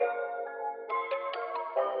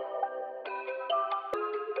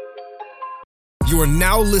You are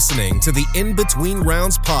now listening to the In Between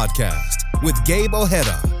Rounds podcast with Gabe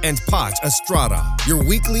Ojeda and Pat Estrada, your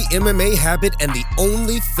weekly MMA habit and the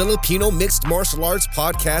only Filipino mixed martial arts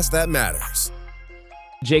podcast that matters.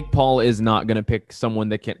 Jake Paul is not gonna pick someone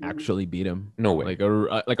that can actually beat him. No way.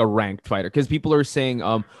 Like a ranked fighter, because people are saying,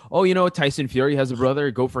 oh, you know, Tyson Fury has a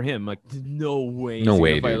brother, go for him. Like, no way. No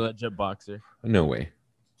way, fight dude. a legit boxer. No way.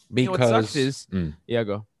 Because You know what sucks is, yeah,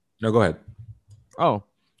 go. No, go ahead. Oh,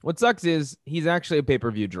 what sucks is he's actually a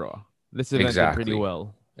pay-per-view draw. This event did pretty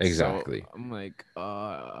well. Exactly. So I'm like,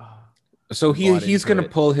 So he's gonna it.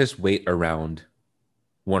 pull his weight around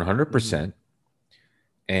 100%,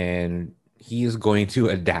 and he is going to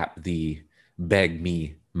adapt the beg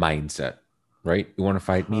me mindset. Right? You want to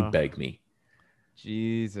fight me? Beg me.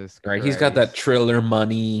 Jesus Christ. Right? He's got that Triller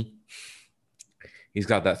money. He's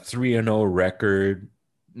got that 3-0 record.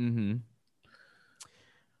 Mm-hmm.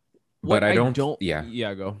 But I don't.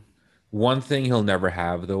 Yeah, go. One thing he'll never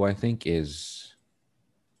have, though, I think, is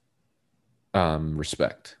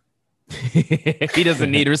respect. He doesn't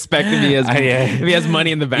need respect if he has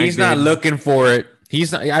money in the bank. He's not looking for it.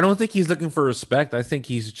 I don't think he's looking for respect. I think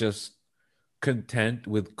he's just content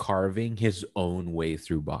with carving his own way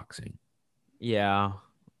through boxing. Yeah.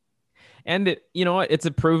 And you know what? It's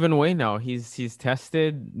a proven way now. He's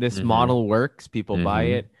tested. This model works. People buy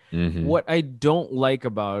it. What I don't like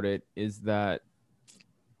about it is that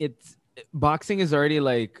boxing is already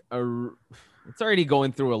it's already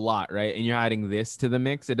going through a lot, right? And you're adding this to the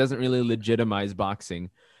mix. It doesn't really legitimize boxing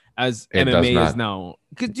as MMA is now.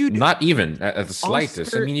 Because dude, not even at the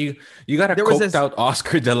slightest. I mean, you got a coked out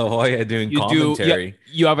Oscar De La Hoya doing commentary.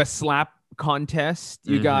 You have a slap contest.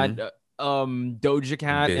 You got Doja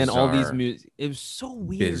Cat and all these music. It was so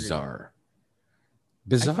weird. Bizarre.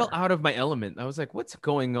 I felt out of my element. I was like, what's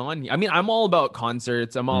going on here? I mean, I'm all about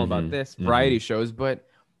concerts. I'm all about this, variety shows. But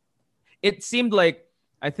it seemed like,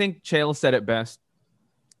 I think Chael said it best.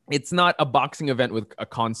 It's not a boxing event with a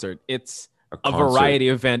concert. It's a variety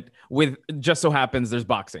event with just so happens there's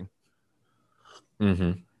boxing.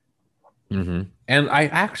 And I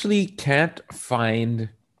actually can't find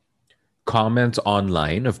comments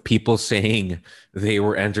online of people saying they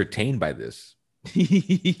were entertained by this.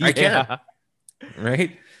 I can't.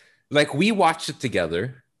 Right? Like, we watched it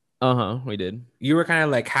together. We did. You were kind of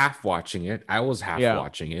like half watching it. I was half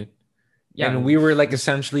watching it. Yeah. And we were like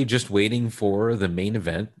essentially just waiting for the main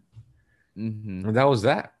event. And that was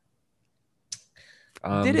that.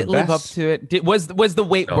 Did it live up to it? Was the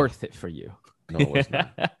wait worth it for you? No, it was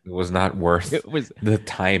not. It was not worth the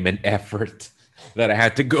time and effort that I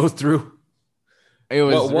had to go through.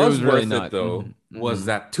 What was really worth it, though, was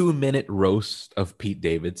that 2-minute roast of Pete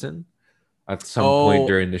Davidson at some point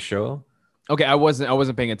during the show. Okay, I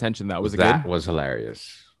wasn't paying attention. That was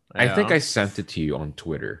hilarious. Yeah. I think I sent it to you on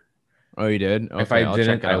Twitter. Oh, you did? Okay, if I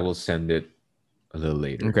didn't, I will send it a little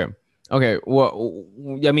later. Okay. Well,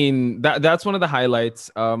 I mean, that's one of the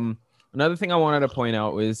highlights. Another thing I wanted to point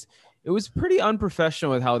out was it was pretty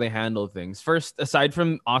unprofessional with how they handle things. First, aside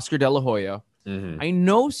from Oscar De La Hoya, I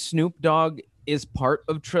know Snoop Dogg is part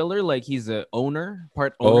of Triller, like he's part owner.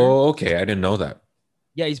 Oh, okay. I didn't know that.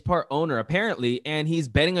 Yeah, he's part owner apparently, and he's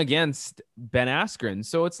betting against Ben Askren.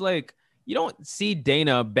 So it's like, you don't see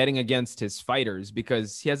Dana betting against his fighters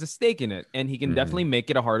because he has a stake in it, and he can definitely make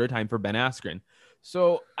it a harder time for Ben Askren.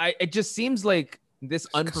 So it just seems like this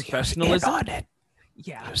unprofessionalism. On it.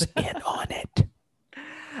 Yeah, he was in on it.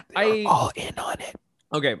 They were all in on it.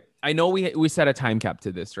 Okay, I know we set a time cap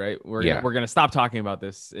to this, right? We're gonna stop talking about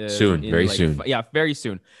this soon, very soon. Yeah, very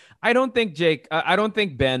soon. I don't think Jake. I don't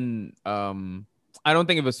think Ben. I don't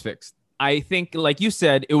think it was fixed. I think, like you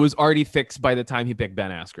said, it was already fixed by the time he picked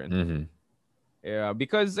Ben Askren. Yeah,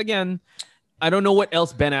 because again, I don't know what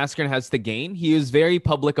else Ben Askren has to gain. He is very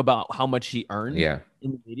public about how much he earned in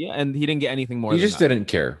the media, and he didn't get anything more. He just didn't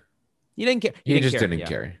care. He didn't care. He just didn't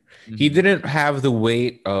care. He didn't have the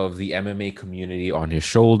weight of the MMA community on his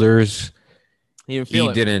shoulders. He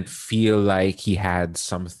didn't feel like he had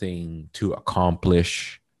something to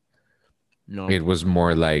accomplish. No, it was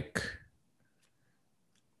more like,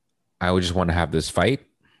 I would just want to have this fight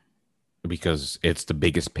because it's the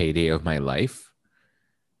biggest payday of my life.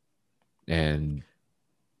 And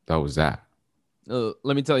that was that.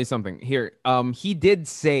 Let me tell you something here. He did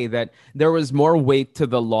say that there was more weight to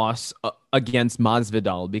the loss against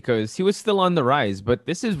Masvidal because he was still on the rise, but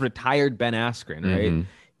this is retired Ben Askren, right?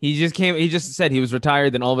 He just said he was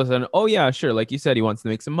retired. Then all of a sudden, oh yeah, sure. Like you said, he wants to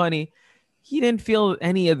make some money. He didn't feel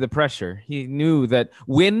any of the pressure. He knew that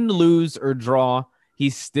win, lose, or draw,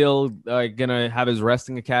 he's still gonna have his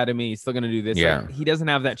wrestling academy. He's still gonna do this. Yeah, like, he doesn't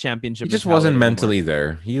have that championship. He just wasn't mentally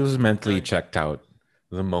there. He was mentally checked out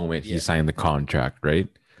the moment he signed the contract, right?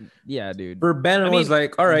 Yeah, dude. For Ben, it was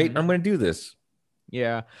like, all right, I'm going to do this.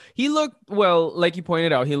 Yeah. He looked, well, like you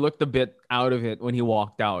pointed out, he looked a bit out of it when he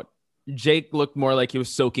walked out. Jake looked more like he was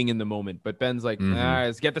soaking in the moment, but Ben's like,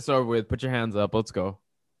 let's get this over with. Put your hands up. Let's go.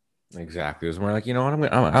 Exactly. It was more like, you know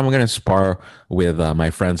what? I'm gonna spar with my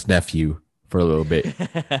friend's nephew for a little bit.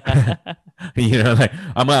 You know, like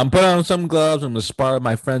I'm putting on some gloves. I'm gonna spar with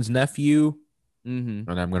my friend's nephew, and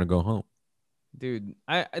I'm gonna go home. Dude,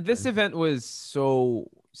 this event was so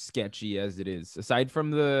sketchy as it is. Aside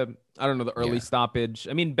from the early stoppage.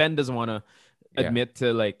 I mean, Ben doesn't want to admit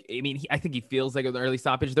to I think he feels like an early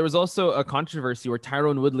stoppage. There was also a controversy where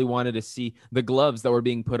Tyron Woodley wanted to see the gloves that were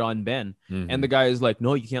being put on Ben, and the guy is like,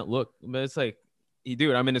 "No, you can't look." But it's like,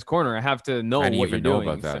 dude, I'm in his corner. I have to know what you're doing.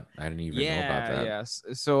 I didn't even know about that. Yes.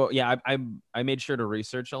 So yeah, I made sure to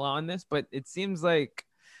research a lot on this, but it seems like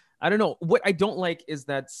I don't know. What I don't like is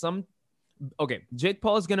that Jake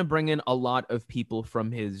Paul is going to bring in a lot of people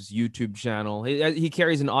from his YouTube channel. He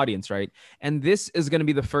carries an audience, right? And this is going to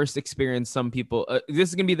be the first experience this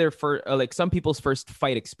is going to be their first, some people's first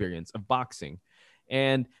fight experience of boxing.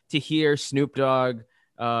 And to hear Snoop Dogg,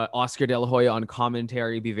 Oscar De La Hoya on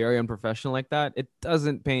commentary be very unprofessional like that, it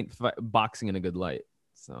doesn't paint boxing in a good light.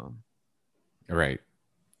 So, right.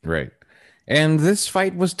 And this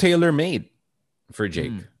fight was tailor-made for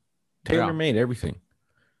Jake. Tailor-made everything.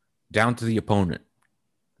 Down to the opponent.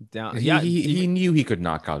 He knew he could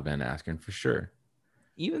knock out Ben Askren for sure.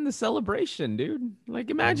 Even the celebration, dude. Like,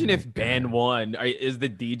 imagine if Ben won. Is the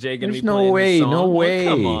DJ gonna be no playing way, the song? no way,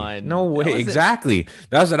 come on, no way. Exactly.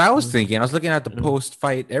 That's what I was thinking. I was looking at the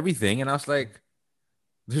post-fight everything, and I was like,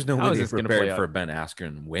 "There's no way they prepared for a Ben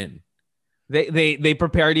Askren win." They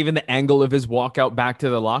prepared even the angle of his walkout back to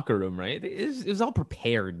the locker room, right? It was all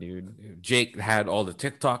prepared, dude. Jake had all the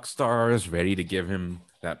TikTok stars ready to give him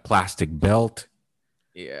that plastic belt.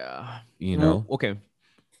 Yeah. You know? Okay.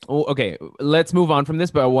 Let's move on from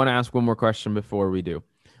this, but I want to ask one more question before we do.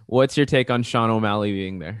 What's your take on Sean O'Malley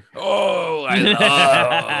being there? Oh,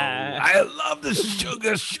 I love the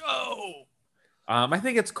Sugar Show. I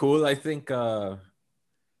think it's cool. I think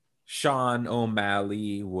Sean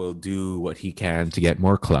O'Malley will do what he can to get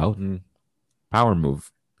more clout and power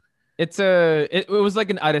move. It was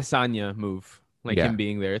like an Adesanya move. Him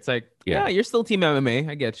being there. It's like, you're still Team MMA.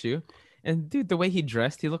 I get you. And dude, the way he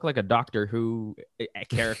dressed, he looked like a Doctor Who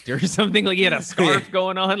character or something. Like he had a scarf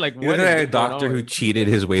going on. Like what? A doctor who cheated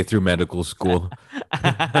his way through medical school.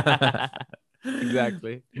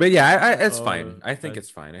 Exactly. But yeah, it's fine. I think it's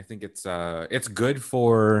fine. I think it's good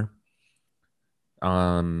for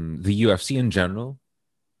the UFC in general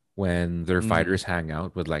when their fighters hang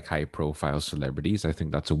out with like high profile celebrities. I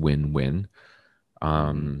think that's a win-win.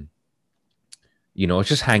 You know, it's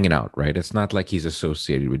just hanging out, right? It's not like he's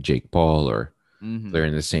associated with Jake Paul or they're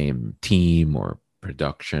in the same team or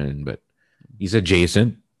production, but he's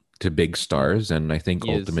adjacent to big stars. And I think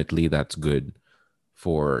ultimately that's good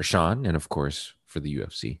for Sean and, of course, for the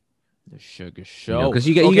UFC. The Sugar Show. Because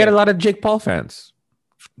you get a lot of Jake Paul fans.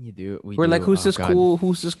 You do. We're like, who's this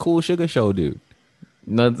cool Sugar Show dude?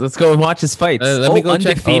 No, let's go and watch his fights. Let me go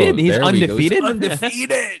undefeated. He's undefeated. He's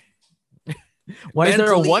undefeated. Why is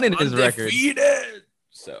there a 1 in his record?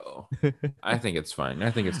 So I think it's fine. I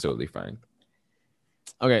think it's totally fine.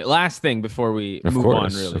 Okay, last thing before we move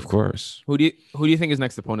on. Really, of course. Who do you think his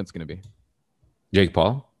next opponent's going to be? Jake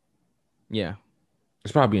Paul. Yeah,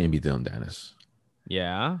 it's probably going to be Dylan Dennis.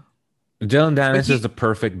 Yeah, Dylan Dennis is the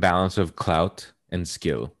perfect balance of clout and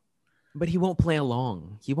skill. But he won't play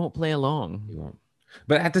along. He won't.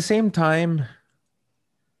 But at the same time,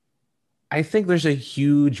 I think there's a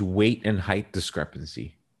huge weight and height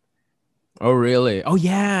discrepancy. Oh, really? Oh,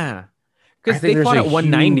 yeah. Because they fought at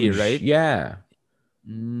 190, right? Yeah. I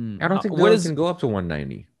don't think Dylan can go up to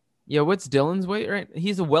 190. Yeah, what's Dylan's weight, right?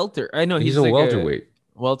 He's a welter. I know he's a like welterweight.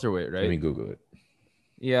 Welterweight, right? Let me Google it.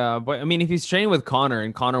 Yeah, but I mean, if he's training with Connor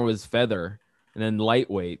and Connor was feather and then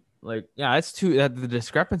lightweight, like, yeah, the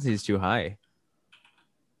discrepancy is too high.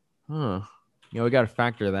 Huh. We got to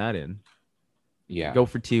factor that in. Yeah. Go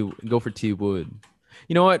for T Wood.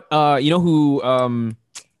 You know what? You know who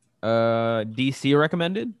DC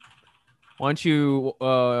recommended? Why don't you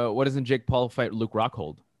what doesn't Jake Paul fight Luke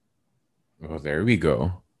Rockhold? Oh, there we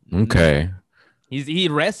go. Okay. He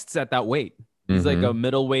rests at that weight. He's like a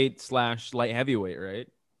middleweight / light heavyweight, right?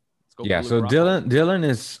 Yeah, so Dylan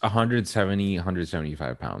is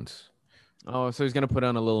 175 pounds. Oh, so he's gonna put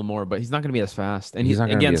on a little more, but he's not gonna be as fast. And he's not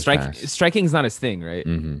again striking's not his thing, right?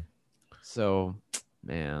 So,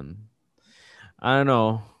 man, I don't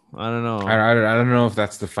know. I don't know if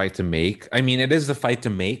that's the fight to make. I mean, it is the fight to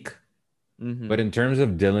make, but in terms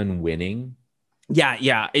of Dylan winning,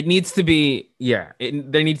 Yeah. It needs to be. Yeah,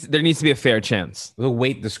 there needs to be a fair chance. The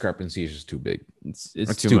weight discrepancy is just too big. It's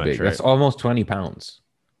too much, big. Right? That's almost 20 pounds.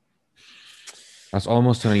 That's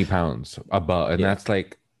almost 20 pounds above, and that's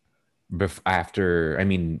like after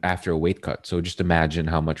a weight cut. So just imagine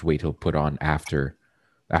how much weight he'll put on after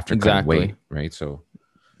cutting weight, right? So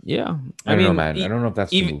yeah, I don't know, man. I don't know if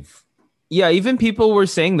that's the move. Yeah, even people were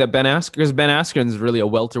saying that Ben Askren is really a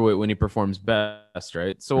welterweight when he performs best,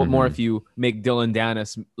 right? So what more if you make Dillon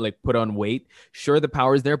Danis like put on weight? Sure, the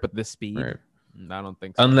power's there, but the speed, right. I don't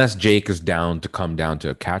think so. Unless Jake is down to come down to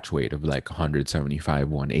a catch weight of like 175,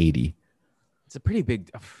 180. It's a pretty big.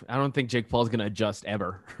 I don't think Jake Paul's gonna adjust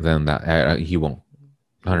ever. Then that he won't.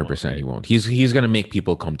 100% he won't. He's gonna make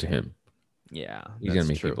people come to him. Yeah, he's gonna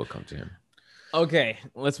make people come to him. Okay,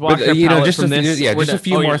 let's walk. Just a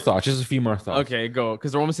few more thoughts. Just a few more thoughts. Okay, go,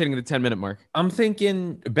 because we're almost hitting the 10-minute mark. I'm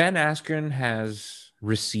thinking Ben Askren has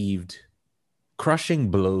received crushing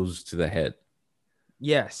blows to the head.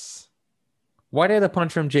 Yes. Why did a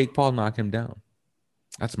punch from Jake Paul knock him down?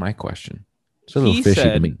 That's my question. It's a little fishy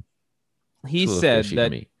to me. He said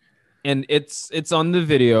that, and it's on the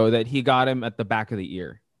video that he got him at the back of the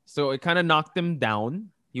ear. So it kind of knocked him down.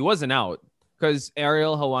 He wasn't out because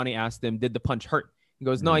Ariel Helwani asked him, "Did the punch hurt?" He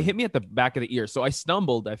goes, "No, it hit me at the back of the ear. So I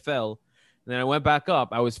stumbled, I fell, and then I went back up.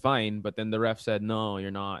 I was fine, but then the ref said, "No, you're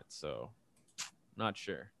not." So, not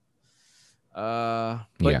sure. But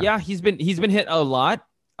yeah, he's been hit a lot.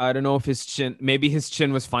 I don't know if his chin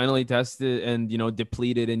was finally tested and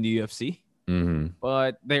depleted in the UFC.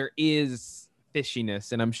 But there is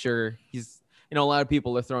fishiness, and I'm sure he's a lot of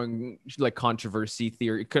people are throwing like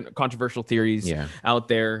controversial theories out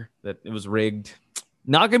there that it was rigged.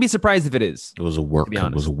 Not gonna be surprised if it is. It was a work.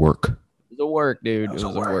 It was a work, dude. It was a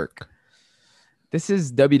work. This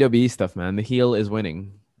is WWE stuff, man. The heel is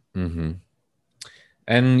winning. And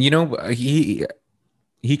he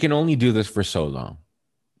can only do this for so long,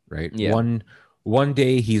 right? Yeah. One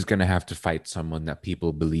day he's gonna have to fight someone that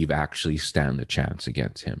people believe actually stand a chance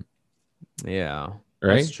against him. Yeah,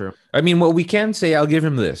 right. That's true. I mean, what we can say, I'll give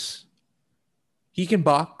him this: he can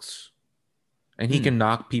box, and he can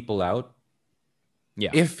knock people out. Yeah,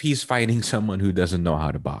 if he's fighting someone who doesn't know how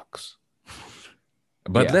to box.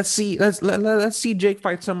 But let's see Jake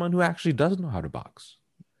fight someone who actually does know how to box.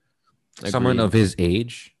 Agreed. Someone of his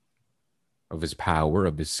age, of his power,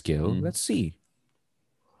 of his skill. Let's see.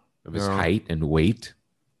 Of his height and weight.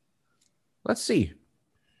 Let's see.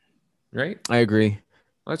 Right? I agree.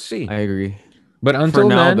 Let's see. I agree. But until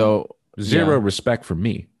now, though, zero respect from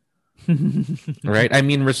me. Right? I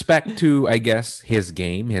mean, respect to, I guess, his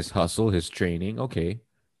game, his hustle, his training. Okay.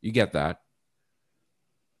 You get that.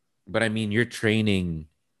 But I mean, you're training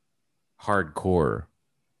hardcore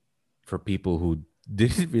for people who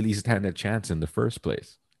didn't really stand a chance in the first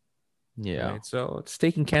place. Yeah. Right? So it's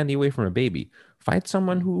taking candy away from a baby. Fight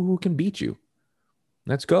someone who can beat you.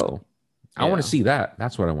 Let's go. I want to see that.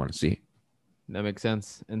 That's what I want to see. That makes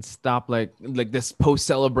sense. And stop like this post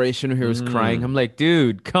celebration where he was crying. I'm like,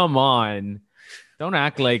 dude, come on. Don't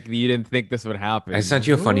act like you didn't think this would happen. I sent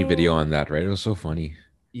you a funny video on that, right? It was so funny.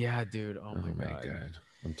 Yeah, dude. Oh my God.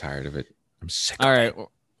 I'm tired of it. I'm sick of it. All right.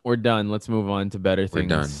 We're done. Let's move on to better things. We're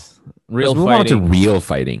done. Let's move on to real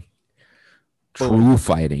fighting. True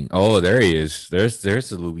fighting. Oh, there he is. There's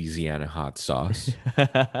the Louisiana hot sauce.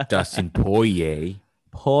 Dustin Poirier.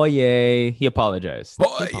 He apologized.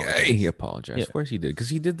 He apologized. Yeah. Of course he did, because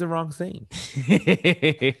he did the wrong thing.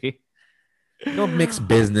 Don't mix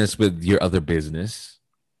business with your other business.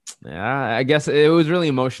 Yeah, I guess it was really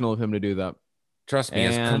emotional of him to do that. Trust me,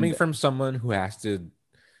 as coming from someone who has to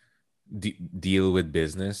deal with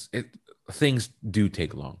business, things do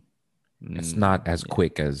take long. It's not as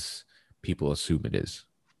quick as people assume it is.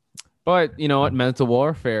 But you know what? Mental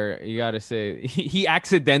warfare, you got to say, he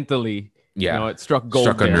accidentally, it struck gold.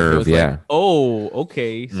 Struck a nerve, like, oh,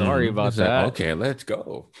 okay. Sorry about that. Like, okay, let's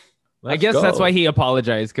go. I guess that's why he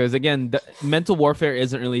apologized, because again, mental warfare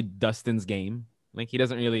isn't really Dustin's game. Like, he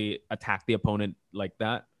doesn't really attack the opponent like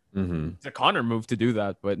that. It's a Conor move to do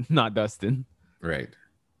that, but not Dustin. Right.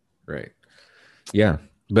 Yeah,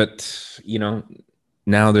 but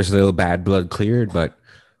now there's a little bad blood cleared, but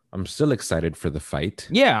I'm still excited for the fight.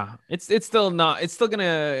 Yeah, it's still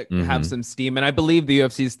gonna have some steam, and I believe the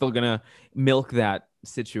UFC is still gonna milk that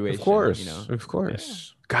situation. Of course.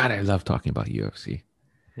 Yeah. God, I love talking about UFC.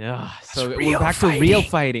 Yeah, so we're back to real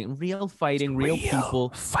fighting, real people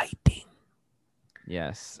fighting.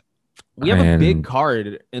 Yes, we have a big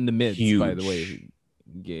card in the midst. Huge. By the way,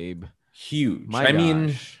 Gabe. Huge. I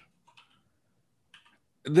mean,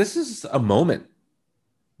 this is a moment.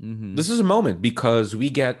 This is a moment because we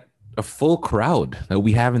get a full crowd that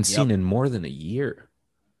we haven't seen in more than a year.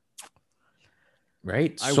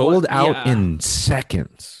 Right? Sold out in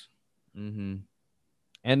seconds. Mm-hmm.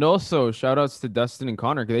 And also, shout outs to Dustin and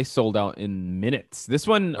Connor because they sold out in minutes. This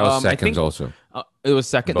one, seconds I think, also. It was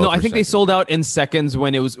second. Both no, I think seconds. They sold out in seconds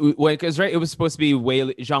when it was because right, it was supposed to be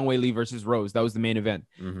Zhang Weili versus Rose. That was the main event.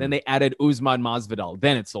 Mm-hmm. Then they added Usman Masvidal.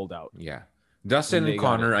 Then it sold out. Yeah, Dustin and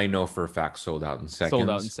Connor, I know for a fact, sold out in seconds. Sold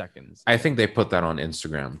out in seconds. I think they put that on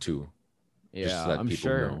Instagram too. Yeah, I'm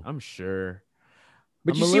sure. I'm sure.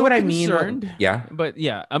 But you see what I mean? Like, yeah. But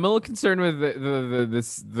yeah, I'm a little concerned with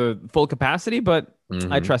the full capacity, but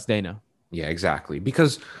I trust Dana. Yeah, exactly.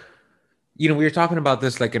 Because, we were talking about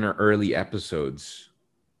this like in our early episodes.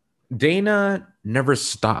 Dana never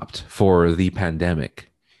stopped for the pandemic.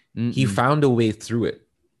 He found a way through it.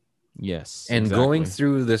 Yes. And going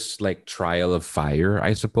through this like trial of fire,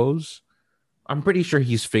 I suppose, I'm pretty sure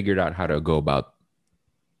he's figured out how to go about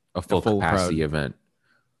a full capacity event.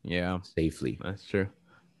 Yeah. Safely. That's true.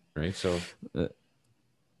 Right? So,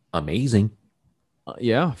 amazing.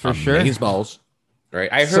 Yeah, for sure. Amazeballs.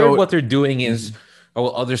 Right. I heard what they're doing is,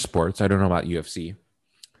 other sports, I don't know about UFC,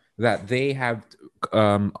 that they have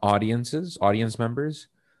audience members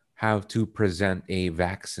have to present a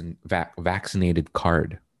vaccinated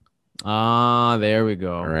card. There we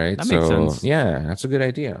go. All right. That makes sense. Yeah, that's a good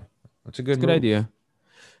idea. That's a good idea.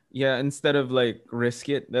 Yeah, instead of like risk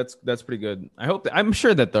it, that's pretty good. I'm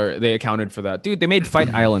sure that they accounted for that. Dude, they made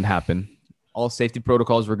Fight Island happen. All safety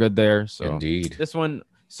protocols were good there. So indeed. This one,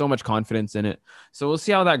 so much confidence in it. So we'll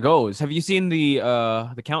see how that goes. Have you seen the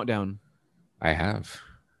countdown? I have.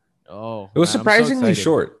 Oh, it was surprisingly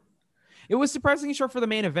short. It was surprisingly short for the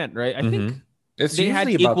main event, right? I think it's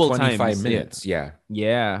usually about 25 minutes. Yeah.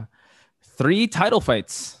 Yeah. 3 title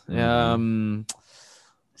fights.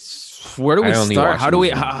 Where do we start? How do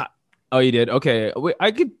we? Oh, you did? Okay.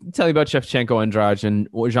 I could tell you about Shevchenko, Andrade,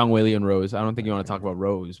 and Zhang Weili and Rose. I don't think you want to talk about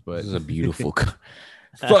Rose, but this is a beautiful.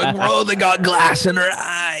 Fuck Rose, they got glass in her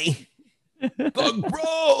eye. Fuck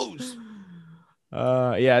Rose.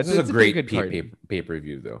 Yeah, this is a great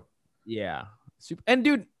pay-per-view though. Yeah. Super. And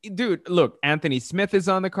dude, look, Anthony Smith is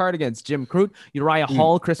on the card against Jim Crute, Uriah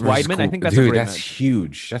Hall, Chris Weidman. Cool. I think that's a great match.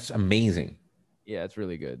 Huge. That's amazing. Yeah, it's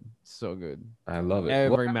really good. So good. I love it.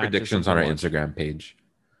 We'll have predictions on our Instagram page.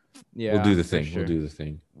 Yeah, we'll do the thing. Sure. We'll do the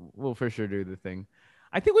thing. We'll for sure do the thing.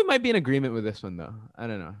 I think we might be in agreement with this one though. I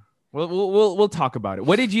don't know. We'll talk about it.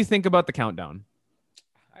 What did you think about the countdown?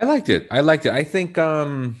 I liked it. I think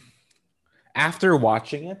after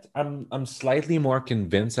watching it, I'm slightly more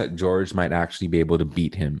convinced that George might actually be able to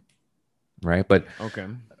beat him. Right? But okay.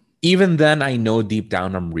 Even then, I know deep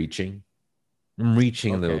down I'm reaching a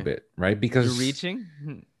little bit, right? Because you're reaching?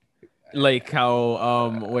 Like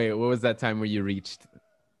how wait, what was that time where you reached?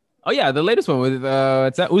 Oh yeah, the latest one with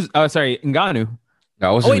Ngannou. I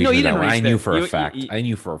wasn't you didn't reach I knew for a fact. I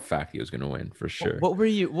knew for a fact he was going to win for sure. What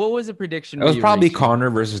was the prediction? It was probably Connor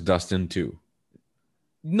versus Dustin too.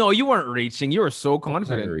 No, you weren't reaching. You were so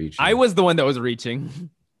confident. I was the one that was reaching.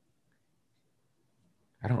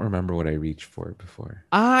 I don't remember what I reached for before.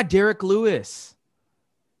 Derek Lewis,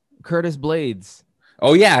 Curtis Blades.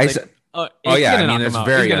 Oh yeah, I said. Oh yeah, I mean it's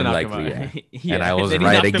very unlikely. Yeah. And I was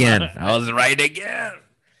right again.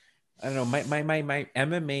 I don't know. My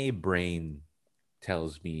MMA brain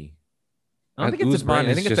tells me. I don't think it's a brain.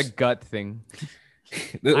 I think it's a gut thing.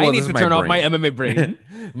 I need to turn off my MMA brain.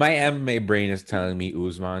 My MMA brain is telling me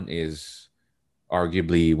Usman is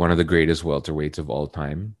arguably one of the greatest welterweights of all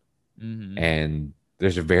time, and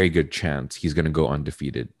there's a very good chance he's going to go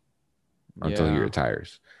undefeated until he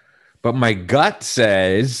retires. But my gut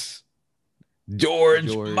says George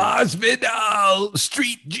Masvidal,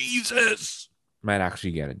 Street Jesus, might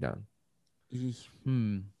actually get it done.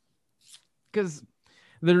 Because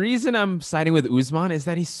the reason I'm siding with Usman is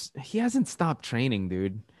that he hasn't stopped training,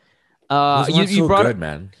 dude. You brought good,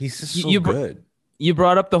 man. He's just so good. You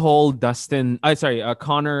brought up the whole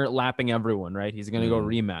Connor lapping everyone, right? He's gonna go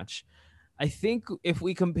rematch. I think if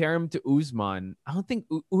we compare him to Usman, I don't think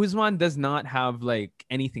Usman does not have like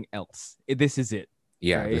anything else. This is it.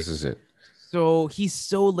 Yeah, right? This is it. So he's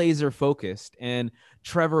so laser focused, and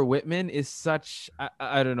Trevor Whitman is such.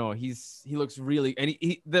 I don't know. He looks really, and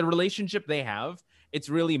the relationship they have, it's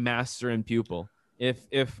really master and pupil. If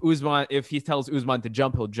he tells Usman to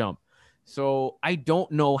jump, he'll jump. So I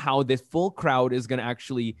don't know how this full crowd is going to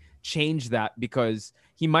actually change that, because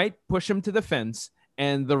he might push him to the fence,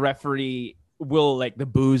 and the referee will, like, the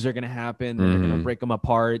boos are going to happen. They're going to break them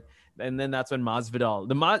apart. And then that's when Masvidal,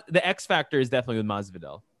 the X factor is definitely with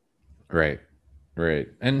Masvidal. Right.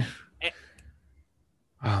 And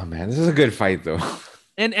oh man, this is a good fight though.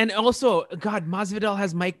 And also, God, Masvidal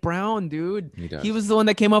has Mike Brown, dude. He was the one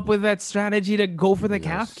that came up with that strategy to go for the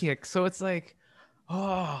calf kick. So it's like,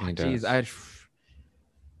 oh, jeez.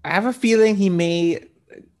 I have a feeling he may,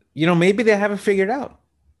 maybe they haven't figured out.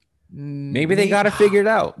 Maybe they got it figured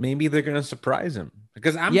out. Maybe they're gonna surprise him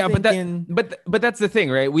because I'm thinking. But that's the thing,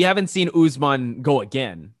 right? We haven't seen Usman go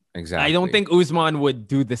again. Exactly. I don't think Usman would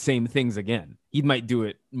do the same things again. He might do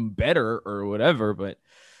it better or whatever, but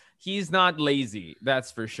he's not lazy.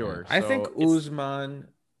 That's for sure. I think Usman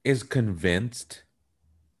is convinced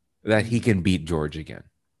that he can beat George again.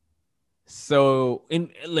 So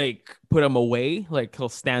put him away, like he'll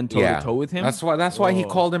stand toe to toe with him. That's why he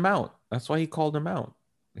called him out. That's why he called him out.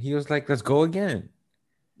 He was like, let's go again.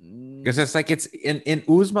 Because it's like it's in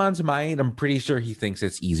Usman's mind, I'm pretty sure he thinks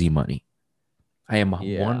it's easy money. I am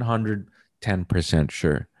 110%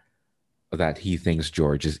 sure that he thinks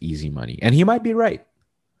George is easy money. And he might be right.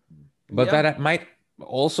 But that might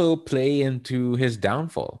also play into his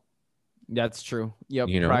downfall. That's true. Yep.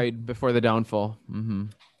 Pride before the downfall. Mm-hmm.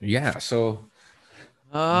 Yeah. So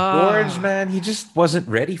George, man, he just wasn't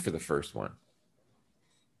ready for the first one.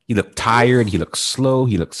 He looked tired. He looked slow.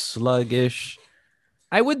 He looked sluggish.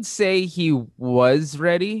 I would say he was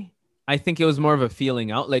ready. I think it was more of a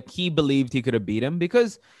feeling out. Like he believed he could have beat him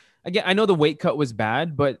because, again, I know the weight cut was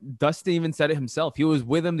bad, but Dustin even said it himself. He was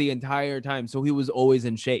with him the entire time. So he was always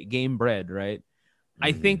in shape, game bred, right? Mm-hmm.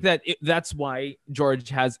 I think that's why George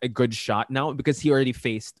has a good shot now because he already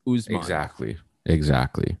faced Usman.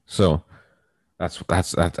 Exactly. So that's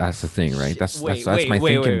the thing, right? That's my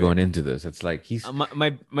thinking going into this. It's like he's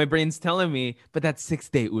my brain's telling me, but that's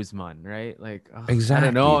 6-day Usman, right? Like exactly.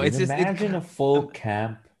 I don't know. It's just imagine a full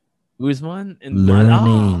camp Usman and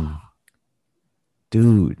learning,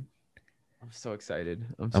 dude. I'm so excited.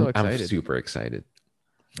 I'm super excited.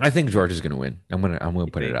 I think George is gonna win. I'm gonna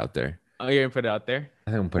put it out there. Oh, you're gonna put it out there?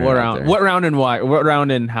 I think I'm putting it out there. What round and why? What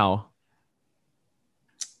round and how?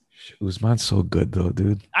 Usman's so good though,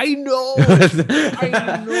 dude. I know.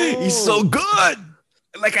 He's so good.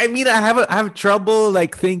 Like, I mean, I have trouble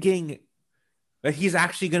like thinking that he's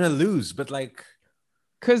actually gonna lose, but like,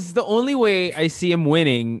 because the only way I see him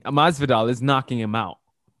winning Masvidal is knocking him out,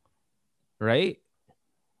 right?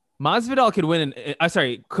 Masvidal could win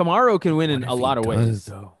Kamaru can win in a lot of ways.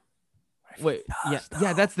 Though? Wait,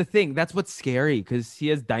 yeah, that's the thing. That's what's scary because he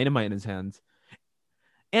has dynamite in his hands.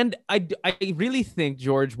 And I really think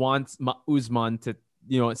George wants Usman to,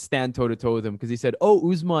 stand toe-to-toe with him because he said,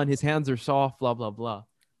 Usman, his hands are soft, blah, blah, blah.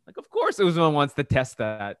 Like, of course Usman wants to test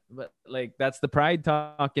that. But, like, that's the pride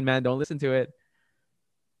talking, man. Don't listen to it.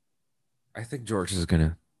 I think George is going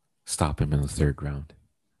to stop him in the third round.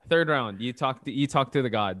 Third round. You talk to the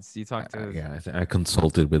gods. You talk to... I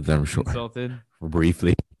consulted with them,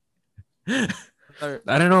 briefly. I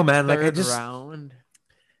don't know, man. Like, round.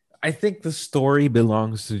 I think the story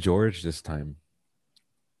belongs to George this time.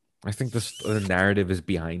 I think the narrative is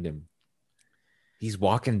behind him. He's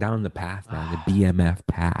walking down the path, man, the BMF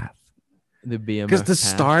path. The BMF because the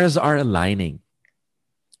stars are aligning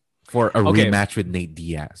for a rematch with Nate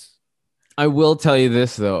Diaz. I will tell you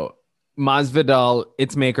this, though. Masvidal,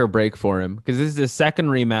 it's make or break for him because this is his second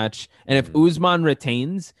rematch. And if Usman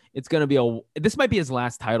retains, it's going to be this might be his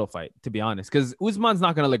last title fight, to be honest, because Usman's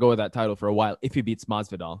not going to let go of that title for a while if he beats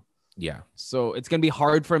Masvidal. Yeah. So it's going to be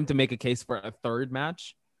hard for him to make a case for a third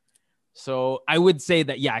match. So I would say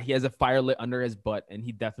that, he has a fire lit under his butt and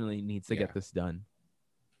he definitely needs to get this done.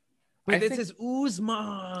 But this is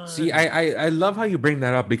Usman. See, I love how you bring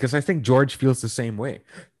that up because I think George feels the same way.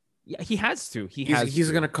 Yeah, he has to.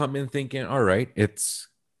 He's going to come in thinking, all right, it's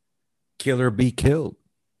kill or be killed.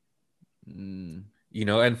 And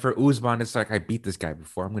for Usman, it's like, I beat this guy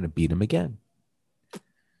before. I'm going to beat him again.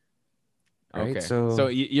 Right? Okay. So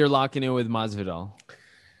you're locking in with Masvidal.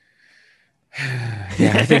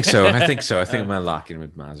 Yeah, I think so. I think I'm gonna lock in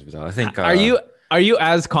with Masvidal. I think. Are you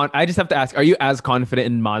as I just have to ask, are you as confident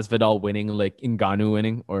in Masvidal winning, like Ngannou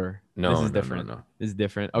winning, or no? This is different. No. This is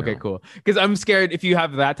different. Okay, cool. Because I'm scared if you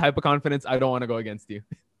have that type of confidence, I don't want to go against you.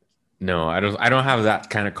 No, I don't have that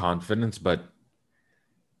kind of confidence, but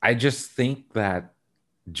I just think that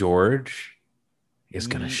George is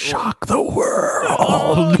gonna shock the world.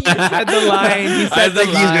 Oh, he said the line. He's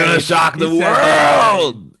gonna shock the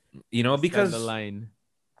world. Because the line.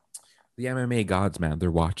 The MMA gods, man, they're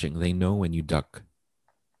watching. They know when you duck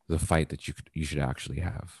the fight that you should actually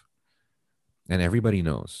have, and everybody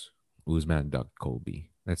knows Usman ducked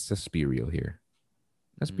Colby. Let's just be real here.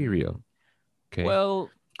 Let's be real. Okay. Well,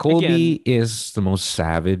 Colby is the most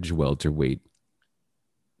savage welterweight.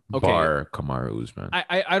 Bar Kamaru Usman.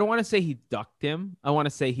 I don't want to say he ducked him. I want to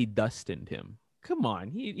say he dusted him. Come on,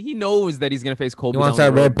 he knows that he's gonna face Colby. He wants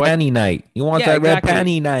that red panty night. He wants that red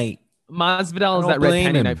panty night. Masvidal is that red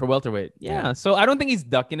panty night for welterweight. Yeah, so I don't think he's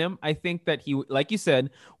ducking him. I think that he, like you said,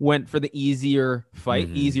 went for the easier fight,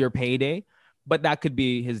 easier payday, but that could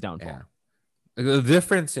be his downfall. Yeah. The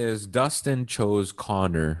difference is Dustin chose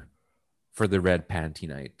Conor for the red panty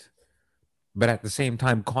night, but at the same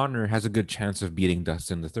time, Conor has a good chance of beating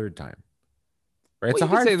Dustin the third time. Right? It's a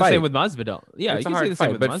hard fight. The same with Masvidal. Yeah, it's a hard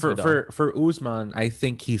fight. But for Usman, I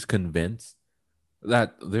think he's convinced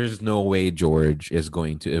that there's no way George is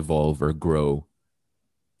going to evolve or grow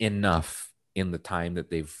enough in the time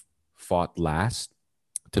that they've fought last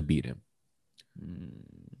to beat him.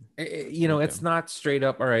 It's not straight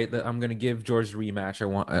up. All right, I'm going to give George a rematch. I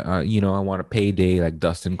want, I want a payday like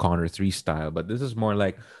Dustin Conor 3 style. But this is more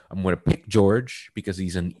like I'm going to pick George because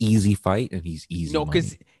he's an easy fight and he's easy. No,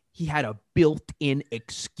 because he had a built-in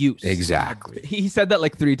excuse. Exactly. He said that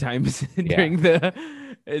like 3 times during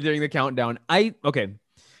the countdown. I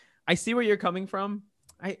see where you're coming from.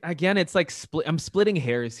 It's like I'm splitting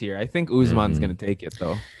hairs here. I think Usman's gonna take it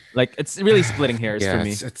though. Like it's really splitting hairs for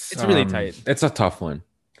me. It's really tight. It's a tough one.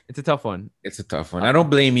 It's a tough one. I don't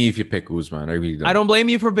blame you if you pick Usman. I really don't. I don't blame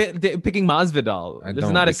you for picking Masvidal. This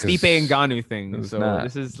is not a Stipe Ngannou thing. So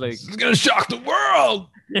this is like it's gonna shock the world.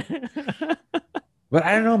 But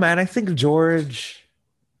I don't know, man. I think George.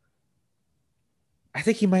 I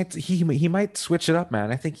think he might switch it up,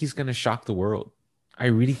 man. I think he's gonna shock the world. I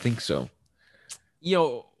really think so.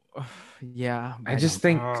 Yeah. I just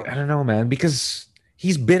think I don't know, man, because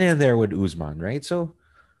he's been in there with Usman, right? So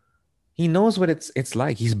he knows what it's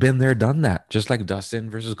like. He's been there, done that, just like Dustin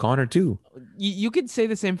versus Conor too. You could say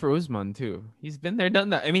the same for Usman too. He's been there,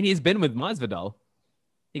 done that. I mean, he's been with Masvidal.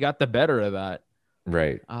 He got the better of that.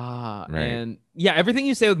 Right. Right. And yeah, everything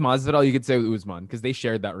you say with Masvidal, you could say with Usman because they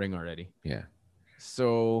shared that ring already. Yeah.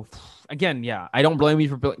 So again, yeah, I don't blame you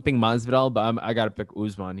for picking Masvidal, but I gotta pick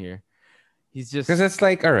Usman here. He's just because it's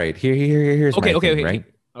like, all right, here's my thing, right?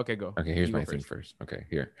 Okay, go. Okay, here's my thing first. Okay,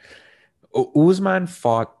 here. Usman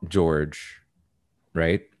fought George,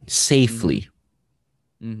 right? Safely.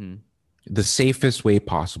 Mm-hmm. The safest way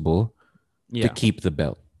possible to keep the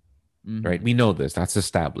belt. Mm-hmm. Right? We know this. That's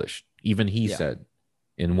established. Even he said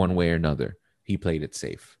in one way or another, he played it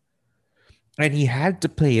safe. And he had to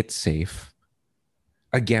play it safe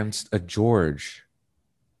against a George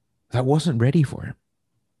that wasn't ready for him.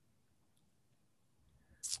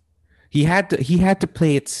 He had to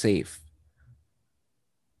play it safe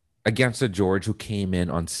against a George who came in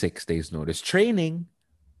on 6 days' notice. Training,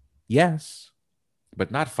 yes,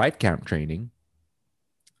 but not fight camp training.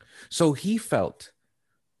 So he felt,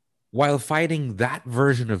 while fighting that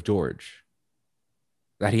version of George,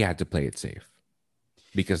 that he had to play it safe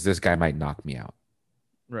because this guy might knock me out.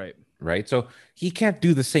 Right? So he can't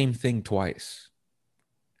do the same thing twice.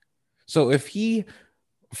 So if he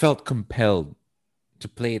felt compelled to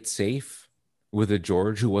play it safe with a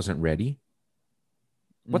George who wasn't ready,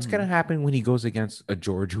 what's going to happen when he goes against a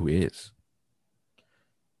George who is?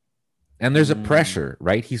 And there's a pressure,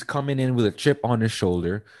 right? He's coming in with a chip on his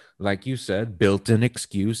shoulder. Like you said, built-in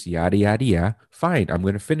excuse, yada, yada, yada. Fine, I'm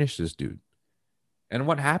going to finish this dude. And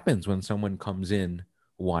what happens when someone comes in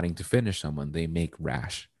wanting to finish someone? They make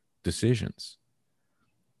rash decisions.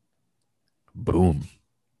 Boom.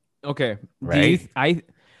 Okay. Right?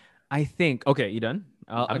 I think... Okay, you done?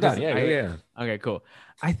 I'm done. Yeah. Okay, cool.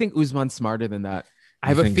 I think Usman's smarter than that. I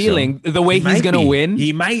have a feeling the way he's going to win...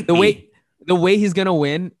 He might be. The way he's gonna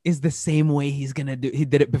win is the same way he's gonna do. He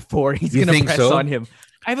did it before. He's gonna press on him.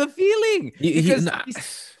 I have a feeling because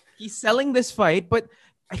he's selling this fight, but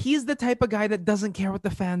he's the type of guy that doesn't care what the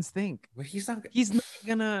fans think. But he's not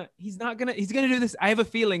gonna do this. I have a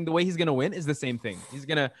feeling the way he's gonna win is the same thing. He's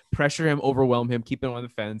gonna pressure him, overwhelm him, keep him on the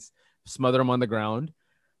fence, smother him on the ground.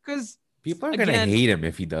 Because people are gonna hate him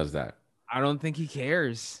if he does that. I don't think he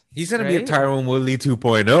cares. He's gonna be a Tyron Woodley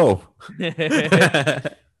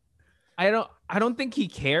 2.0. I don't think he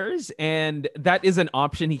cares, and that is an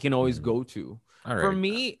option he can always go to. For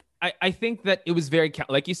me, I think that it was very,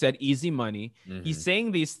 like you said, easy money. Mm-hmm. He's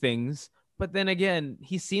saying these things, but then again,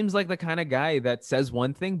 he seems like the kind of guy that says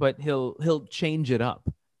one thing, but he'll change it up.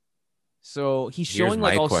 So he's showing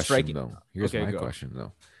like all striking. Here's my question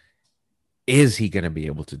though: is he going to be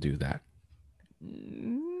able to do that?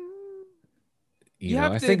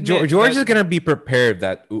 I think George is going to be prepared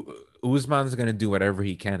that Usman's going to do whatever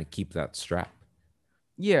he can to keep that strap.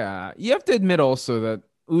 Yeah. You have to admit also that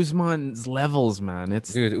Usman's levels, man.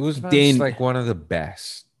 Usman's like one of the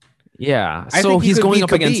best. Yeah. So he's going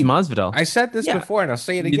up against Masvidal. I said this before and I'll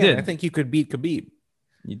say it again. I think he could beat Khabib.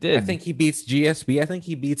 You did. I think he beats GSP. I think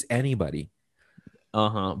he beats anybody. At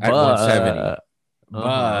 170.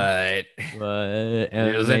 But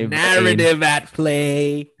there's a narrative at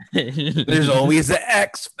play. There's always the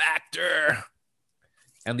X factor.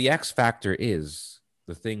 And the X factor is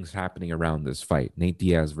the things happening around this fight. Nate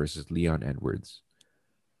Diaz versus Leon Edwards.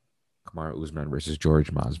 Kamaru Usman versus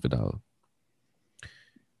George Masvidal.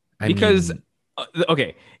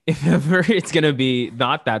 Okay, if ever it's going to be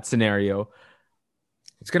not that scenario,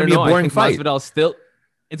 it's going to be a boring fight. It's going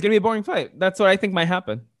to be a boring fight. That's what I think might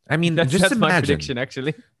happen. I mean, that's imagine. My prediction,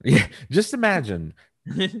 actually. Yeah, just imagine.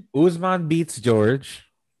 Usman beats George.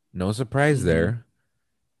 No surprise there.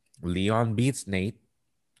 Leon beats Nate.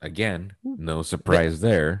 Again, no surprise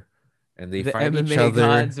there. And they fight MMA each other.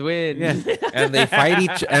 Gods win. Yeah. And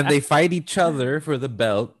they fight each other for the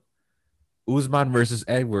belt. Usman versus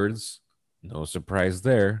Edwards. No surprise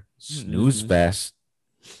there. Snooze fest.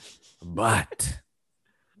 But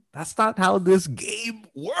that's not how this game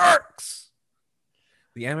works.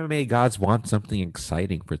 The MMA gods want something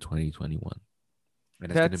exciting for 2021.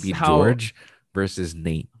 And it's going to be George versus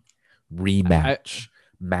Nate. Rematch.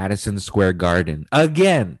 Madison Square Garden.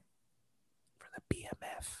 Again. For the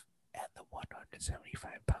BMF and the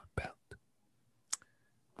 175-pound belt.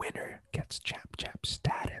 Winner gets champ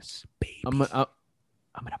status, baby. I'm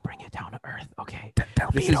gonna bring it down to earth, okay?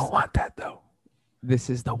 Tell me you don't want that, though. This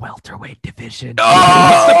is the welterweight division. No!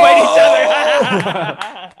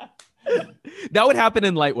 That would happen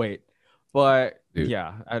in lightweight, but dude,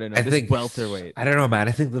 yeah, I don't know. I think welterweight. I don't know, man.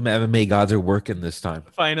 I think the MMA gods are working this time.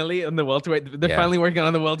 Finally, on the welterweight, they're finally working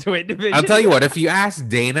on the welterweight division. I'll tell you what. If you ask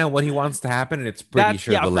Dana what he wants to happen, it's pretty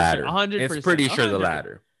sure the latter. 100%. It's pretty sure 100%. The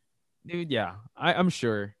latter. Dude, yeah, I'm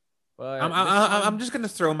sure. But I'm just gonna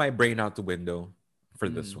throw my brain out the window for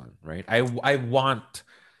this one, right? I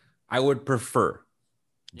would prefer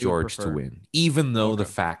George to win, even though the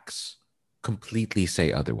facts completely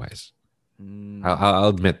say otherwise. I'll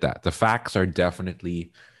admit that the facts are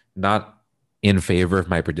definitely not in favor of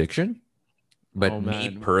my prediction, but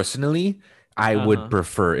me personally, I would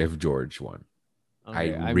prefer if George won.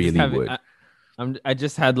 Okay, I really would. I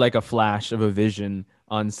just had like a flash of a vision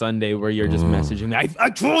on Sunday where you're just messaging me. I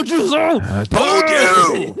told you so. I told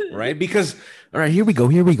you. Right? Because, all right, here we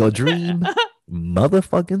go. Dream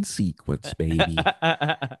motherfucking sequence, baby.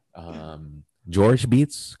 George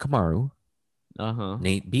beats Kamaru.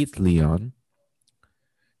 Nate beats Leon.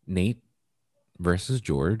 Nate versus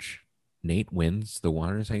George. Nate wins the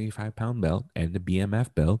 175-pound belt and the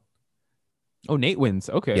BMF belt. Oh, Nate wins.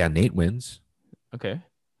 Okay. Yeah, Nate wins. Okay.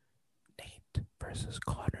 Nate versus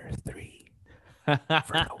Conor 3 for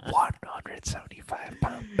the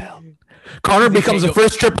 175-pound belt. Conor becomes the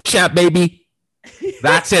first triple champ, baby.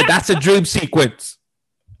 That's it. That's a dream sequence.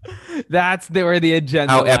 That's where the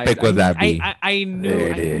agenda How epic would that be? I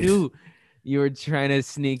knew you were trying to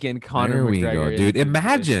sneak in Conor McGregor. There we go, dude.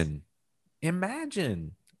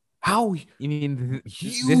 Imagine how you mean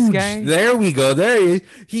huge. This guy? There we go. There he is.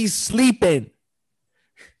 He's sleeping.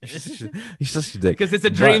 He's such a dick. Because it's a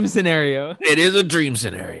dream scenario. It is a dream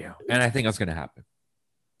scenario, and I think that's gonna happen.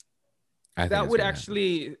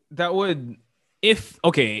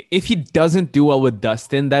 If he doesn't do well with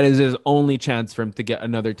Dustin, that is his only chance for him to get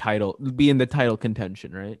another title, be in the title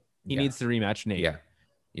contention, right? He needs to rematch Nate.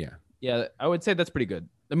 Yeah, I would say that's pretty good.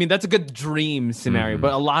 I mean, that's a good dream scenario,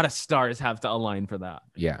 but a lot of stars have to align for that.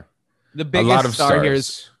 Yeah. The biggest star here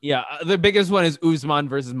is, the biggest one is Usman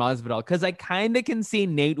versus Masvidal, because I kind of can see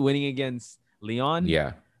Nate winning against Leon.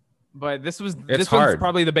 Yeah. But this one's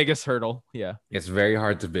probably the biggest hurdle. Yeah. It's very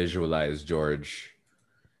hard to visualize George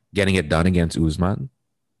getting it done against Usman.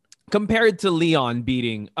 Compared to Leon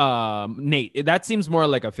beating Nate, that seems more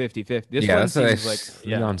like a 50-50. This one seems like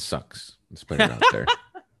Leon sucks. Let's put it out there.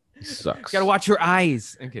 He sucks. You gotta watch your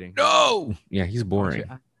eyes. I'm kidding. No. Yeah, he's boring.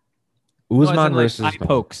 Usman versus eye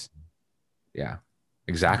pokes. Yeah,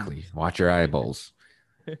 exactly. Watch your eyeballs.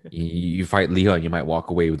 You fight Leon, you might walk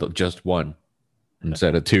away with just one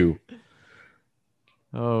instead of two.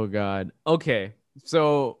 Oh God. Okay,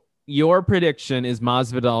 so your prediction is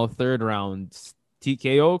Masvidal third round,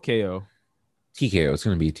 TKO, KO. TKO. It's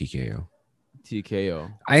gonna be a TKO.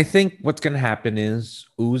 TKO. I think what's gonna happen is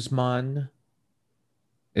Usman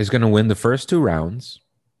is gonna win the first 2 rounds,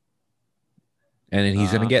 and then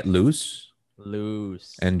he's gonna get loose.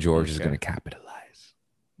 And George is going to capitalize.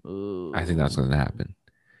 Ooh. I think that's going to happen.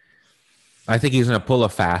 I think he's going to pull a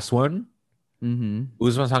fast one.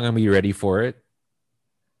 Usman's not going to be ready for it.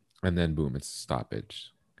 And then, boom, it's a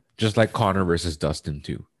stoppage. Just like Conor versus Dustin,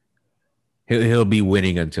 too. He'll be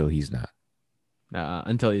winning until he's not.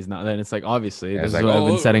 Until he's not. Then it's like, obviously, this is what I've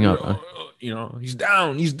been setting up. He's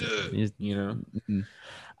down. He's dead.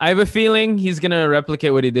 I have a feeling he's going to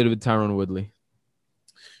replicate what he did with Tyron Woodley.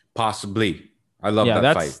 Possibly. I love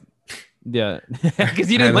that fight. Yeah,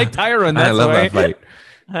 because you didn't like Tyron. That's I love why.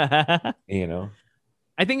 that fight. You know,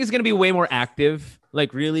 I think he's gonna be way more active,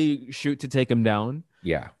 like really shoot to take him down.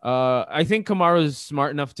 Yeah. I think Kamaru's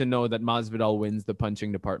smart enough to know that Masvidal wins the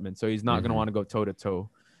punching department, so he's not gonna want to go toe to toe.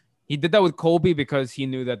 He did that with Colby because he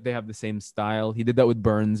knew that they have the same style. He did that with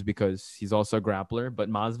Burns because he's also a grappler. But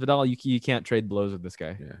Masvidal, you can't trade blows with this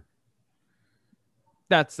guy. Yeah.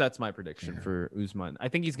 That's my prediction for Usman. I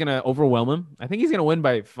think he's gonna overwhelm him. I think he's gonna win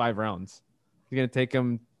by 5 rounds. He's gonna take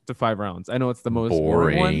him to 5 rounds. I know it's the most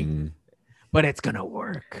boring one, but it's gonna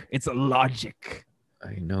work. It's a logic.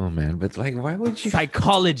 I know, man, but like, why would you?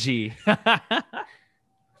 Psychology.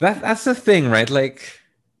 That's the thing, right? Like,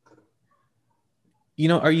 you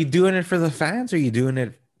know, are you doing it for the fans or are you doing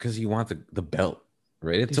it because you want the belt,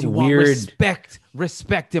 right? It's a weird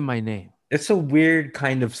respect in my name. It's a weird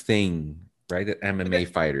kind of thing, right? That MMA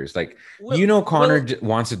fighters, like, Conor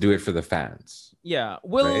wants to do it for the fans. Yeah,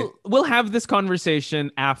 we'll have this conversation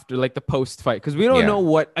after, like, the post fight, because we don't know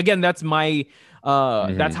what. Again, that's my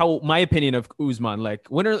that's how my opinion of Usman. Like,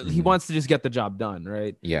 he wants to just get the job done,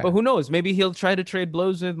 right? Yeah. But who knows? Maybe he'll try to trade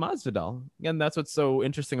blows with Masvidal. Again, that's what's so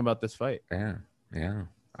interesting about this fight. Yeah,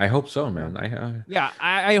 I hope so, man.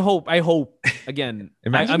 I hope. Again,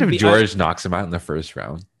 imagine if George knocks him out in the first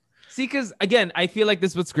round. See, because again, I feel like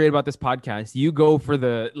this is what's great about this podcast. You go for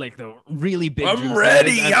the really big. I'm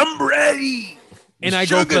ready. And I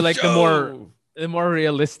go for like the more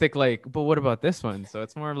realistic, like. But what about this one? So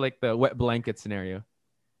it's more of like the wet blanket scenario.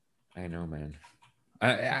 I know, man.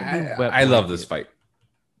 I love this fight.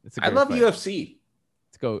 I love fight. UFC.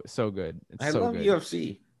 It's so good. I love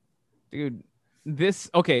UFC, dude.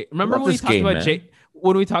 Remember when we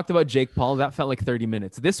talked about Jake Paul? That felt like 30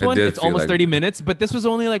 minutes. This one, it's almost 30 minutes, but this was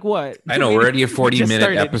only like what? I know, we're already a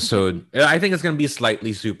 40-minute episode. I think it's going to be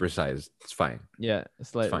slightly supersized. It's fine. Yeah,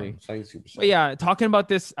 slightly. Slightly supersized. But yeah, talking about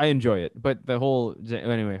this, I enjoy it. But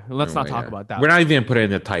anyway, let's not talk about that. We're not even going to put it in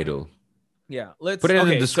the title. Yeah, let's put it in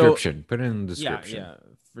the description. Put it in the description. Yeah,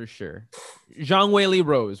 for sure. Zhang Weili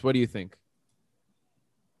Rose, what do you think?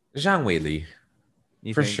 Zhang Weili.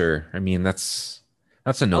 For sure. I mean, that's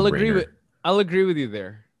a no-brainer. I'll agree with you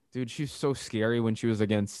there. Dude, she's so scary when she was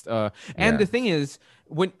against and the thing is,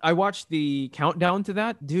 when I watched the countdown to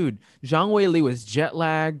that, dude, Zhang Weili was jet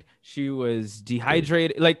lagged, she was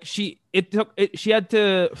dehydrated. Like she had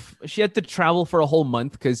to travel for a whole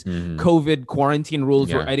month because COVID quarantine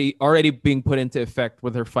rules were already being put into effect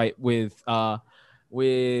with her fight with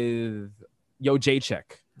Jacek.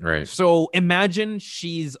 Right. So imagine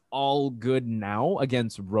she's all good now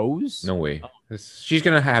against Rose. No way. She's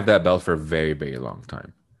going to have that belt for a very, very long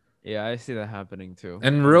time. Yeah, I see that happening too.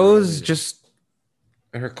 And Rose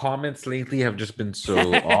her comments lately have just been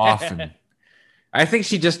so off. And I think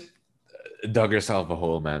she just dug herself a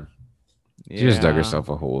hole, man. She just dug herself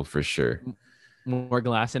a hole for sure. More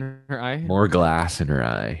glass in her eye? More glass in her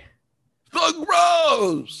eye. Thug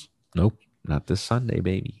Rose! Nope, not this Sunday,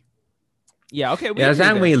 baby. Yeah, okay.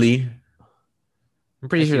 Zhang Weili. I'm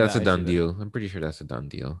pretty sure that's a done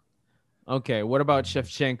deal. Okay, what about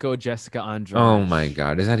Shevchenko, Jessica Andrade? Oh my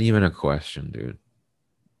God, is that even a question, dude?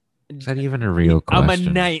 Is that even a real question? I'm a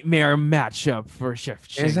nightmare matchup for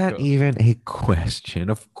Shevchenko. Is that even a question?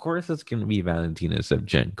 Of course it's going to be Valentina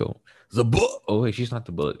Shevchenko. Oh, wait, she's not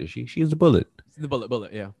the Bullet, is she? She's the Bullet. The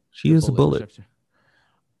Bullet, yeah. She is the Bullet.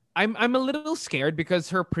 I'm a little scared because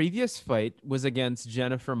her previous fight was against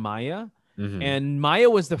Jennifer Maia. And Maia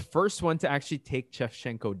was the first one to actually take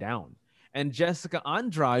Shevchenko down. And Jessica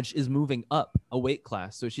Andrade is moving up a weight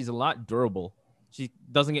class, so she's a lot durable. She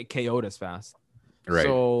doesn't get KO'd as fast. Right.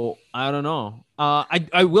 So I don't know.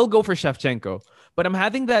 I will go for Shevchenko, but I'm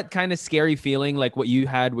having that kind of scary feeling like what you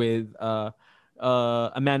had with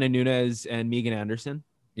Amanda Nunes and Megan Anderson.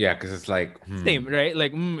 Yeah, because it's like same, right?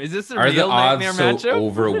 Like, is this a real nightmare matchup? So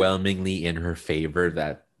overwhelmingly in her favor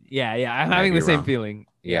that yeah, I'm having the same feeling.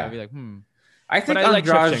 Yeah, I'd be like, I think like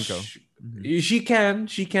Shevchenko. She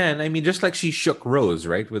can. I mean, just like she shook Rose,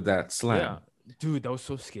 right, with that slam. Yeah. Dude, that was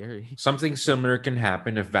so scary. Something similar can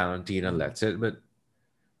happen if Valentina lets it, but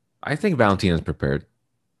I think Valentina's prepared.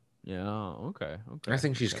 Yeah, okay. I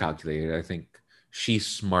think she's calculated. I think she's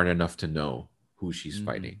smart enough to know who she's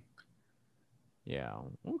fighting. Yeah,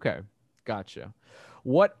 okay. Gotcha.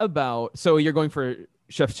 What about, so you're going for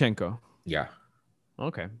Shevchenko? Yeah.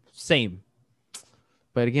 Okay, same.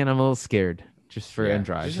 But again, I'm a little scared. Just for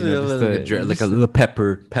Andrade, like a little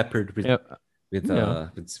peppered with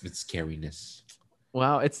scariness.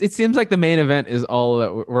 Wow, it seems like the main event is all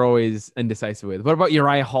that we're always indecisive with. What about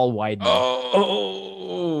Uriah Hall Weidman?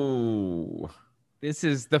 Oh, this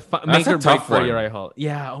is the make or break for Uriah Hall.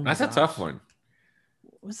 Yeah, that's a tough one.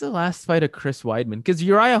 was the last fight of Chris Weidman? Because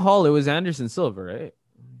Uriah Hall, it was Anderson Silva, right?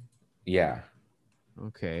 Yeah.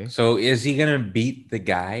 Okay. So is he gonna beat the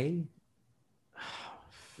guy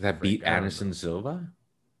that beat Anderson Silva?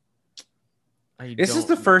 Is this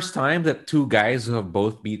the first time that two guys who have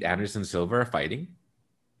both beat Anderson Silva are fighting?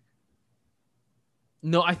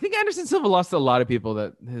 No, I think Anderson Silva lost to a lot of people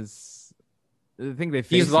that I think they faced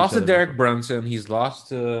He's lost to Derek Brunson. He's lost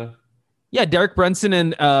to... Yeah, Derek Brunson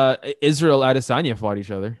and Israel Adesanya fought each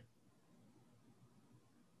other.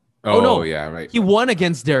 Oh, no. Yeah, right. He won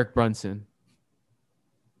against Derek Brunson.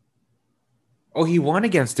 Oh, he won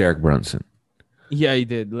against Derek Brunson. Yeah, he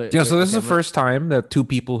did. Yeah, so this is the first time that two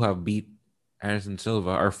people who have beat Anderson Silva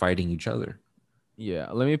are fighting each other. Yeah,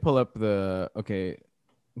 let me pull up the... Okay,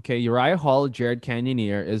 Uriah Hall, Jared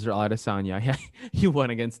Cannonier, Israel Adesanya. Yeah, he won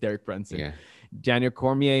against Derek Brunson. Yeah. Daniel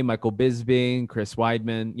Cormier, Michael Bisping, Chris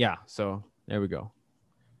Weidman. Yeah, so there we go.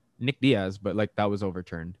 Nick Diaz, but like that was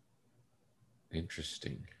overturned.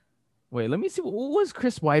 Interesting. Wait, let me see. What was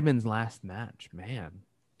Chris Weidman's last match? Man.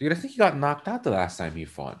 Dude, I think he got knocked out the last time he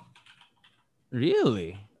fought.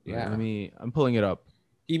 Really? Yeah. I'm pulling it up.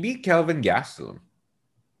 He beat Kelvin Gastelum.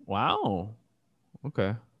 Wow.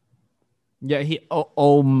 Okay. Yeah,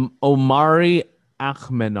 Omari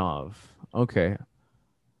Akhmenov. Okay.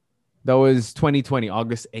 That was 2020,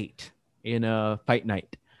 August 8th in a fight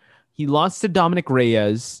night. He lost to Dominic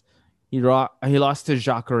Reyes. He lost to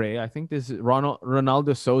Jacare. I think this is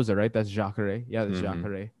Ronaldo Souza, right? That's Jacare. Yeah, that's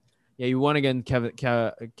Jacare. Yeah, he won against Kelvin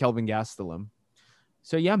Gastelum.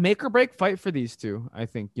 So, yeah, make or break fight for these two, I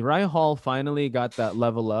think. Uriah Hall finally got that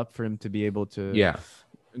level up for him to be able to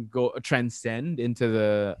go transcend into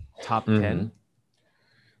the top 10.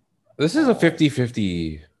 This is a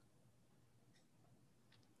 50-50.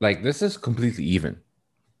 Like, this is completely even.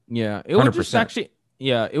 Yeah, it would just actually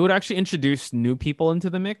introduce new people into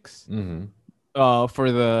the mix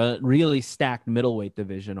for the really stacked middleweight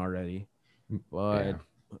division already. But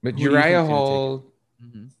Uriah Hall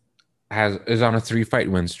is on a 3-fight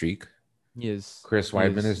win streak. He is. Chris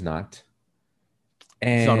Weidman is not.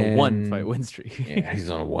 And he's on a 1-fight win streak. Yeah, he's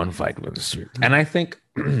on a 1-fight win streak. And I think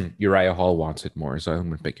Uriah Hall wants it more, so I'm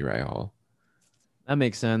going to pick Uriah Hall. That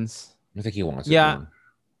makes sense. I think he wants it more.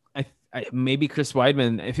 Maybe Chris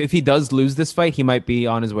Weidman, if he does lose this fight, he might be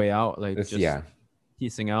on his way out. Like,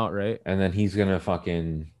 piecing out, right? And then he's going to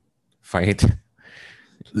fucking fight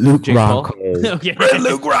Luke Rockhold. Okay.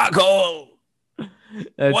 Luke Rockhold.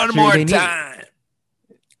 One more time.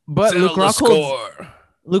 But Luke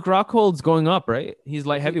Rockhold's going up, right? He's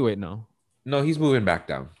light heavyweight now. No, he's moving back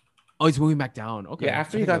down. Oh, he's moving back down. Okay. Yeah,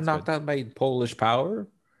 after he got knocked out by Polish Power.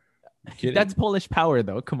 That's Polish Power,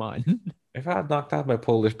 though. Come on. If I got knocked out by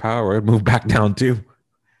Polish Power, I'd move back down too.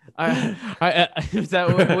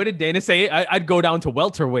 What did Dana say? I'd go down to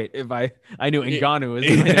welterweight if I knew Ngannou was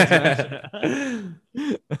in my next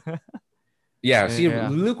match. Yeah,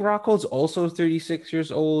 Luke Rockhold's also 36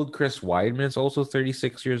 years old. Chris Weidman's also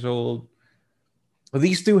 36 years old. Well,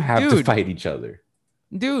 these two have to fight each other.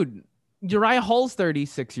 Dude, Uriah Hall's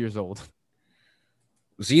 36 years old.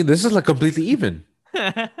 See, this is like completely even.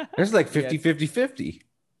 There's like 50-50-50.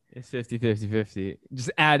 It's 50-50-50.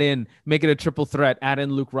 Just add in, make it a triple threat. Add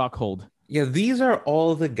in Luke Rockhold. Yeah, these are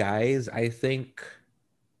all the guys I think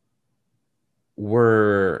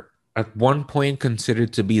were at one point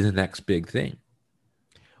considered to be the next big thing.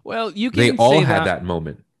 Well, you can They all had that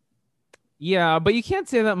moment. Yeah, but you can't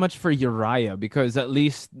say that much for Uriah because at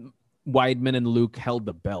least Weidman and Luke held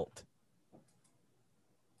the belt.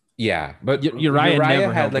 Yeah, but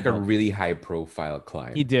Uriah had like a really high profile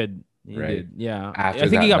climb. He did. He did. Yeah. After I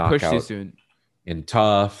think he got pushed too soon. In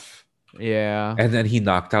Tough. Yeah. And then he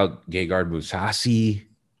knocked out Gegard Mousasi.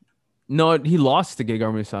 No, he lost to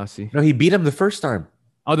Gegard Mousasi. No, he beat him the first time.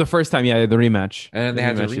 Oh, the first time, yeah, the rematch. And then they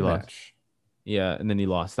had the rematch. Yeah, and then he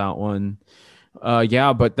lost that one.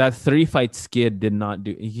 Yeah, but that 3-fight skid did not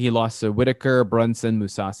do. He lost to Whitaker, Brunson,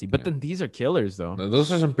 Mousasi. But then these are killers, though.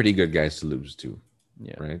 Those are some pretty good guys to lose to.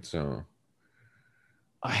 Yeah. Right. So.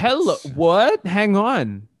 Hello. What? Hang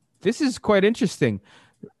on. This is quite interesting.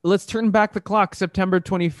 Let's turn back the clock. September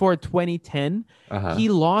 24, 2010. He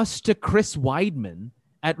lost to Chris Weidman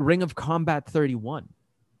at Ring of Combat 31.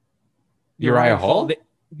 Uriah Hall?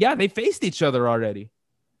 They faced each other already.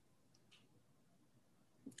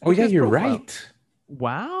 Oh, yeah, you're right.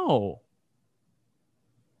 Wow.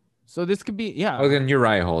 So this could be, Oh, then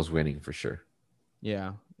Uriah Hall's winning for sure.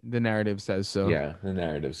 Yeah, the narrative says so. Yeah, the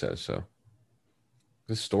narrative says so.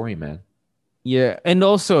 The story, man. Yeah, and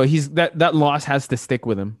also that loss has to stick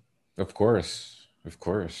with him. Of course.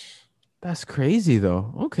 That's crazy,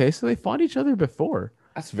 though. Okay, so they fought each other before.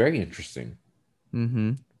 That's very interesting.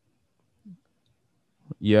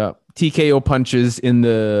 Yeah. TKO punches in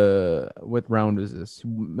the what round is this?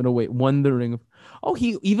 Middleweight won the Ring of. Oh,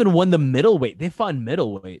 he even won the middleweight. They fought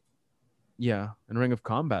middleweight. Yeah, in Ring of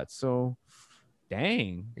Combat. So,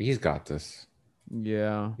 dang. He's got this.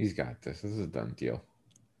 Yeah. He's got this. This is a done deal.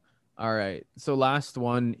 All right. So last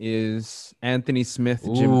one is Anthony Smith,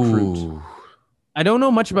 Jim Crute. I don't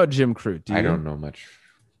know much about Jim Crute. I don't know much.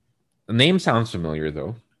 The name sounds familiar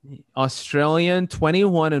though. Australian,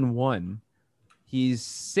 21-1. He's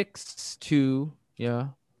 6'2". Yeah.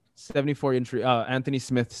 74 inch. Anthony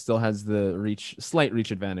Smith still has the slight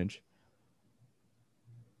reach advantage.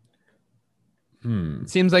 It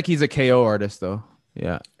seems like he's a KO artist though.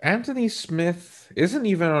 Yeah. Anthony Smith isn't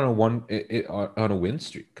even on a win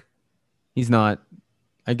streak. He's not.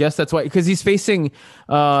 I guess that's why, because he's facing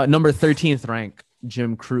number 13th rank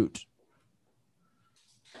Jim Crute.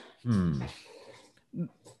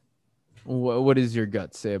 What does your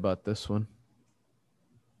gut say about this one?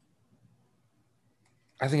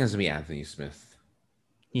 I think it's gonna be Anthony Smith.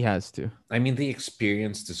 He has to. I mean, the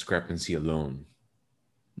experience discrepancy alone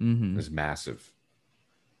is massive.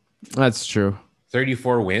 That's true.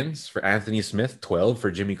 34 wins for Anthony Smith, 12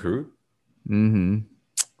 for Jimmy Crute.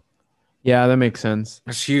 Yeah, that makes sense.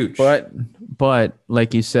 That's huge. But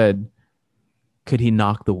like you said, could he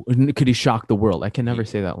shock the world? I can never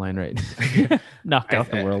say that line right. Knock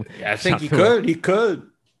out the world. I think he could. He could.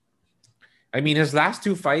 I mean, his last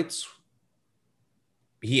two fights,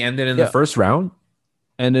 he ended in the first round.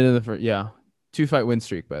 Ended in the first, 2-fight win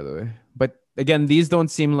streak, by the way. But again, these don't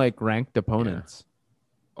seem like ranked opponents. Yeah.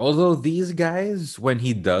 Although these guys, when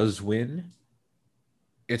he does win,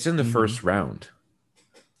 it's in the first round.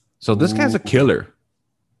 So this guy's a killer.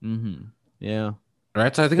 Yeah.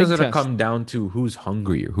 Right? So I think it's going to come down to who's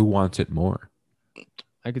hungrier, who wants it more.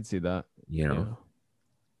 I could see that. You know?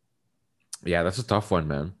 Yeah, that's a tough one,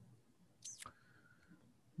 man.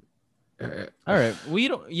 All right. We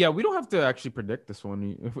don't have to actually predict this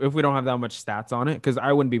one if we don't have that much stats on it, because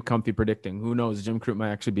I wouldn't be comfy predicting. Who knows? Jim Crute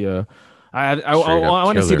might actually be I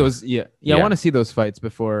want to see those. I want to see those fights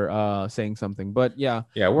before saying something. But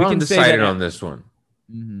we're undecided on this one.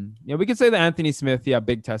 Yeah, we could say that Anthony Smith,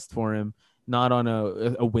 big test for him. Not on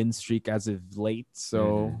a win streak as of late,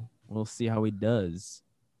 so we'll see how he does.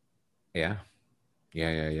 Yeah.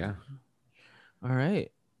 All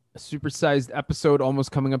right. A supersized episode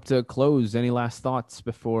almost coming up to a close. Any last thoughts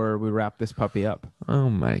before we wrap this puppy up? Oh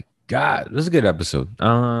my God, this is a good episode.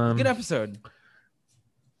 Good episode.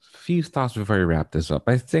 Few thoughts before we wrap this up.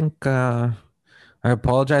 I think I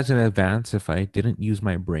apologize in advance if I didn't use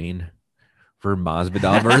my brain for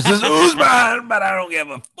Masvidal versus Usman, but I don't give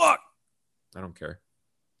a fuck. I don't care.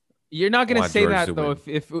 You're not gonna say that though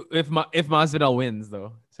if Masvidal wins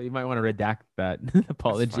though, so you might want to redact that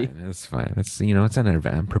apology. That's fine. It's it's an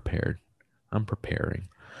event. I'm prepared. I'm preparing.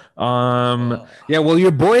 Well,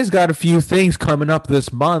 your boy's got a few things coming up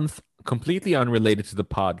this month, completely unrelated to the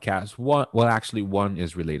podcast. One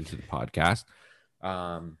is related to the podcast.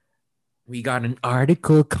 We got an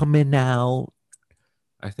article coming out.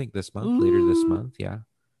 I think this month, later this month. Yeah,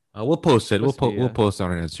 we'll post it. We'll post it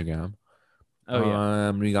on our Instagram. Oh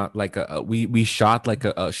yeah. We got like we shot like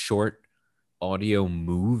a short audio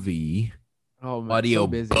movie. Oh, man, audio so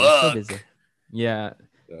busy. book. So busy. Yeah.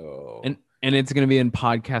 So... And it's gonna be in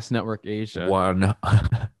Podcast Network Asia. One.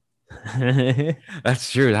 That's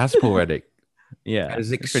true. That's poetic. Yeah, that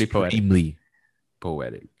is extremely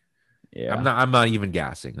poetic. Yeah, I'm not even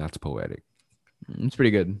gassing. That's poetic. It's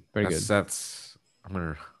pretty good. Good.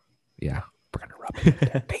 We're gonna rub it in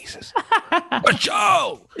their faces. A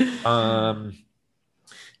show.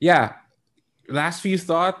 Last few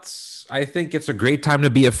thoughts. I think it's a great time to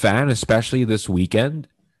be a fan, especially this weekend.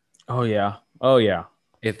 Oh yeah.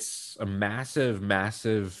 It's a massive,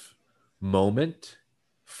 massive moment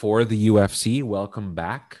for the UFC. Welcome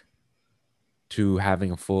back to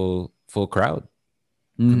having a full crowd.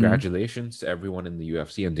 Congratulations to everyone in the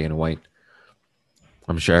UFC and Dana White.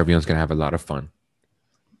 I'm sure everyone's gonna have a lot of fun.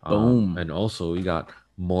 Boom. And also we got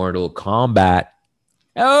Mortal Kombat.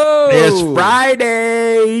 Oh, it's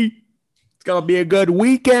Friday. It's gonna be a good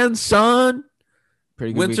weekend, son.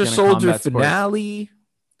 Pretty good. Winter Soldier finale.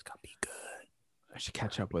 It's gonna be good. I should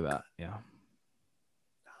catch up with that. Yeah.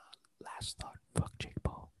 Last thought. Fuck Jake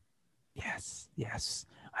Paul. Yes.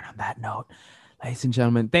 And on that note, ladies and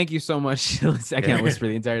gentlemen, thank you so much. I can't whisper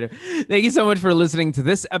the entire time. Thank you so much for listening to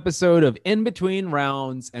this episode of In Between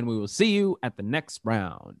Rounds, and we will see you at the next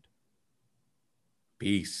round.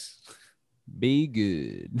 Peace. Be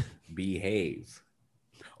good. Behave.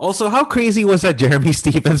 Also, how crazy was that Jeremy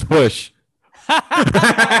Stephens push?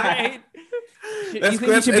 Right?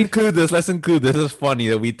 Let's include this. Let's include this. It's funny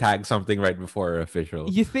that we tag something right before official.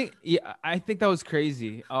 You think? Yeah, I think that was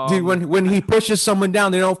crazy. Dude, when he pushes someone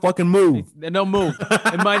down, they don't fucking move. They don't move.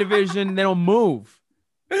 In my division, they don't move.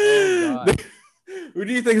 Oh, God. Who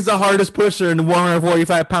do you think is the hardest pusher in the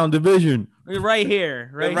 145-pound division? Right here.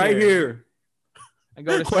 Right here. I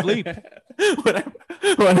go to sleep.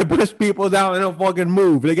 When I push people down, they don't fucking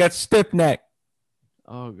move. They got stiff neck.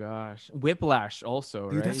 Oh gosh, whiplash also.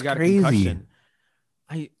 Dude, right? that's you got crazy. A concussion.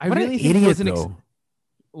 I what really an think idiot, it was an though.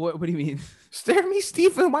 What do you mean? Jeremy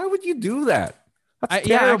Stephen, why would you do that? That's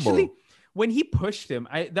terrible. Yeah, actually, when he pushed him,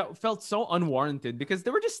 that felt so unwarranted because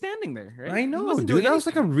they were just standing there. Right? I know, dude. That was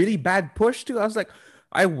like a really bad push too.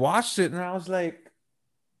 I watched it and I was like,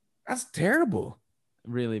 that's terrible.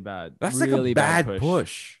 Really bad. That's really like a bad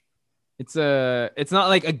push. It's not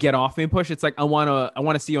like a get off me push. It's like I want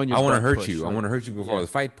to see you on your. I want to hurt you. I want to hurt you before the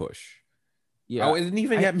fight push. Yeah, it didn't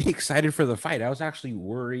even get me excited for the fight. I was actually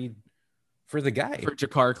worried for the guy, for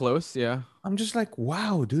JaKarr Close. Yeah, I'm just like,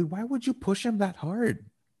 wow, dude, why would you push him that hard?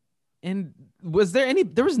 And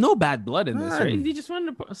there was no bad blood in this, right? He just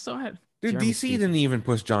wanted to so ahead. Dude, Jeremy DC didn't even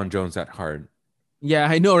push Jon Jones that hard. Yeah,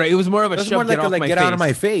 I know, right? It was more of a shove, get out of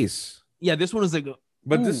my face. Yeah, this one was like,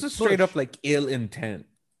 but this is straight up like ill intent.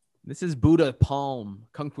 This is Buddha Palm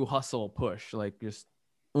Kung Fu Hustle push, like just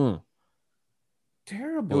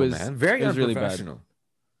terrible, man. Very unprofessional. Really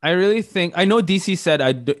I really think I know DC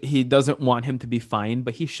said he doesn't want him to be fined,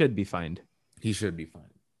 but he should be fined. He should be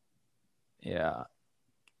fined. Yeah.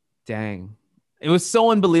 Dang. It was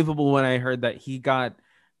so unbelievable when I heard that he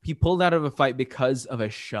pulled out of a fight because of a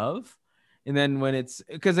shove. And then when it's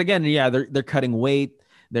because again, yeah, they're cutting weight.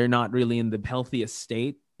 They're not really in the healthiest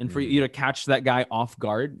state. And for you to catch that guy off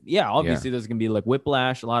guard, obviously there's going to be like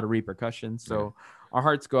whiplash, a lot of repercussions. So our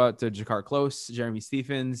hearts go out to JaKarr Close, Jeremy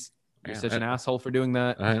Stephens. You're such an asshole for doing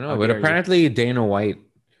that. I know, but apparently Dana White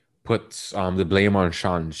puts the blame on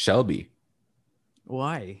Sean Shelby.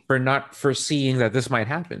 Why? For not foreseeing that this might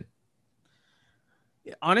happen.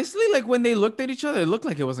 Honestly, like when they looked at each other, it looked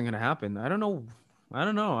like it wasn't going to happen. I don't know.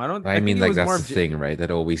 I mean, like that's the thing, right? That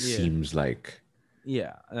always seems like.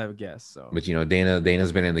 Yeah, I would guess so. But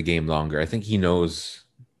Dana's been in the game longer. I think he knows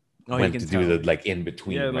when to do the like in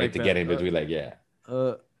between, right? Like to get in between, yeah,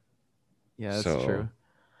 that's true.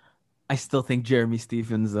 I still think Jeremy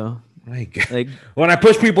Stephens though. Like when I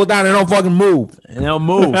push people down, they don't fucking move. They don't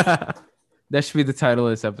move. That should be the title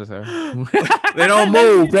of this episode. They don't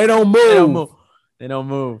move. They don't move. They don't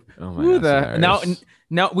move. Oh my God.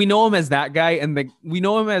 Now we know him as that guy, and we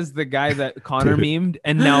know him as the guy that Connor memed,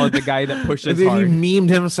 and now the guy that pushes hard. He memed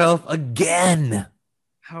himself again.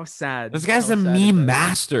 How sad. This guy's a meme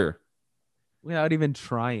master. Without even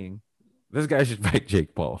trying. This guy should fight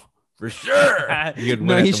Jake Paul. For sure. He could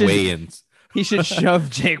win at the weigh-ins. He should shove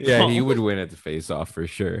Jake Paul. Yeah, he would win at the face-off for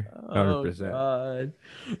sure. 100%. God.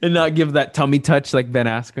 And not give that tummy touch like Ben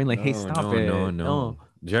Askren. Like, hey, stop it. No.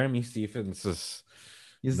 Jeremy Stephens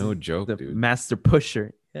is no joke, dude. Master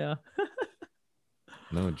pusher. Yeah.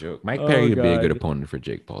 No joke. Mike Perry would be a good opponent for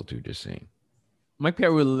Jake Paul, too, just saying. Mike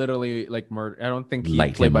Perry would literally like murder. I don't think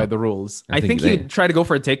he'd play by the rules. I think he'd try to go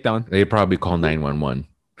for a takedown. They'd probably call 911.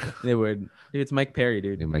 They would. Dude, it's Mike Perry,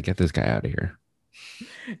 dude. They might get this guy out of here.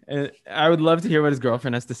 I would love to hear what his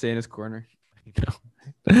girlfriend has to say in his corner.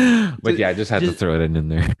 But yeah, I just had to throw it in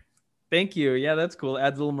there. Thank you. Yeah, that's cool.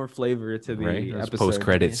 Adds a little more flavor to the episode.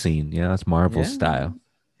 Post-credit scene. Yeah, that's Marvel style.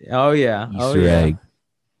 Oh, yeah. Easter egg.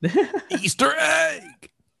 Easter egg.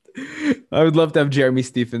 I would love to have Jeremy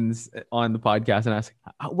Stephens on the podcast and ask,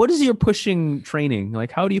 what is your pushing training?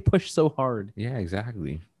 Like, how do you push so hard? Yeah,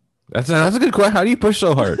 exactly. That's a good question. How do you push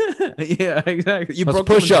so hard? Yeah, exactly. You broke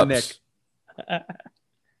push-ups.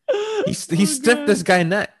 He stiffed this guy's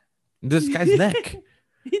neck.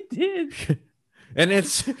 He did. And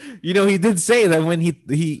it's, he did say that when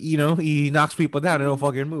he knocks people down, they don't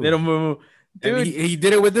fucking move. They don't move. Dude, and he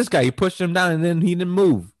did it with this guy. He pushed him down and then he didn't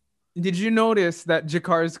move. Did you notice that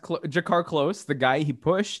JaKarr Close, the guy he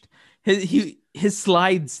pushed, his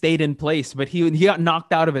slide stayed in place, but he got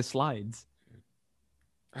knocked out of his slides.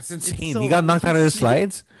 That's insane. He got knocked out of his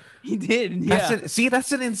slides? He did. Yeah.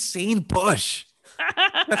 That's an insane push.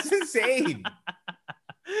 That's insane.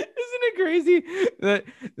 Isn't it crazy that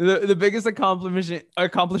the biggest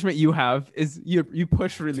accomplishment you have is you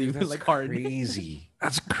push really hard? Crazy.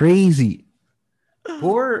 That's crazy.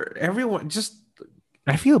 Poor everyone.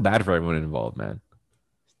 I feel bad for everyone involved, man.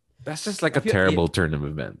 That's just like a terrible turn of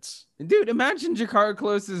events. Dude, imagine JaKarr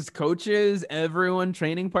Close's coaches, everyone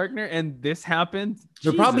training partner, and this happened.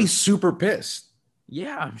 They're probably super pissed.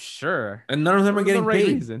 Yeah, I'm sure. And none of them are getting paid.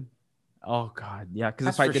 Reason. Oh, God. Yeah, because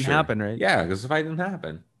the fight didn't happen, right? Yeah, because the fight didn't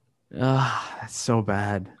happen. That's so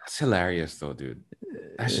bad. That's hilarious, though, dude.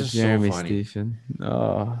 That's just Jeremy so funny. Stephen.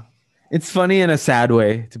 It's funny in a sad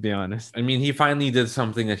way, to be honest. I mean, he finally did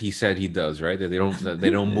something that he said he does, right? That they don't move.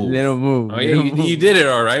 They don't move. Oh, yeah, you did it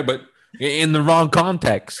all right, but in the wrong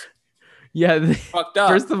context. Yeah, fucked up.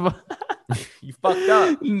 First of all, you fucked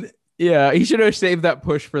up. Yeah, he should have saved that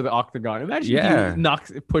push for the octagon. Imagine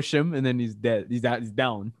you push him, and then he's dead. He's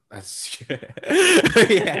down. That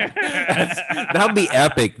would be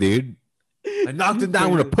epic, dude. I knocked him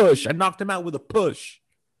down with a push. I knocked him out with a push.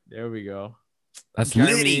 There we go. That's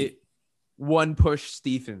litty. One push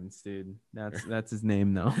Stephens, dude. That's his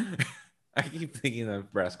name now. I keep thinking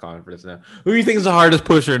of press conference now. Who do you think is the hardest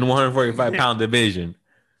pusher in the 145-pound division?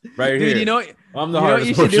 Right dude, here. I'm the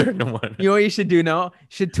hardest pusher in the one. You know what you should do now? You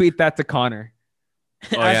should tweet that to Connor.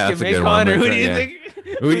 Oh, Ask him, hey, Connor, who do you think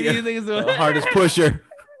is the hardest pusher?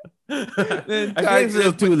 I think it's a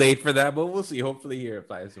little too late for that, but we'll see. Hopefully he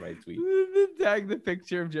replies to my tweet. Tag the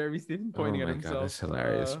picture of Jeremy Stephen pointing at himself. God, that's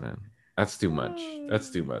hilarious, man. That's too much. That's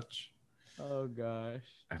too much. Oh gosh.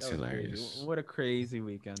 That's hilarious. Crazy. What a crazy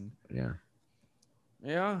weekend.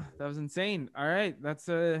 Yeah, that was insane. All right, that's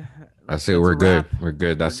it. We're good. We're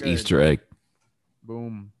good. That's Easter egg.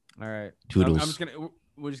 Boom. All right. Toodles.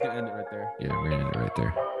 We're just gonna end it right there. Yeah, we're gonna end it right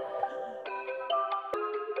there.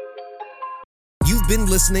 You've been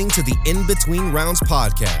listening to the In Between Rounds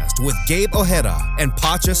podcast with Gabe Ojeda and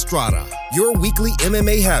Pacha Estrada, your weekly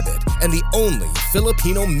MMA habit and the only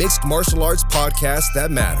Filipino mixed martial arts podcast that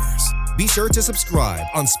matters. Be sure to subscribe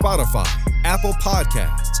on Spotify, Apple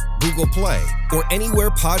Podcasts, Google Play, or anywhere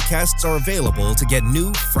podcasts are available to get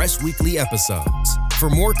new, fresh weekly episodes. For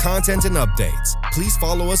more content and updates, please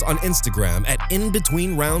follow us on Instagram at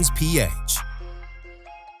InBetweenRoundsPH.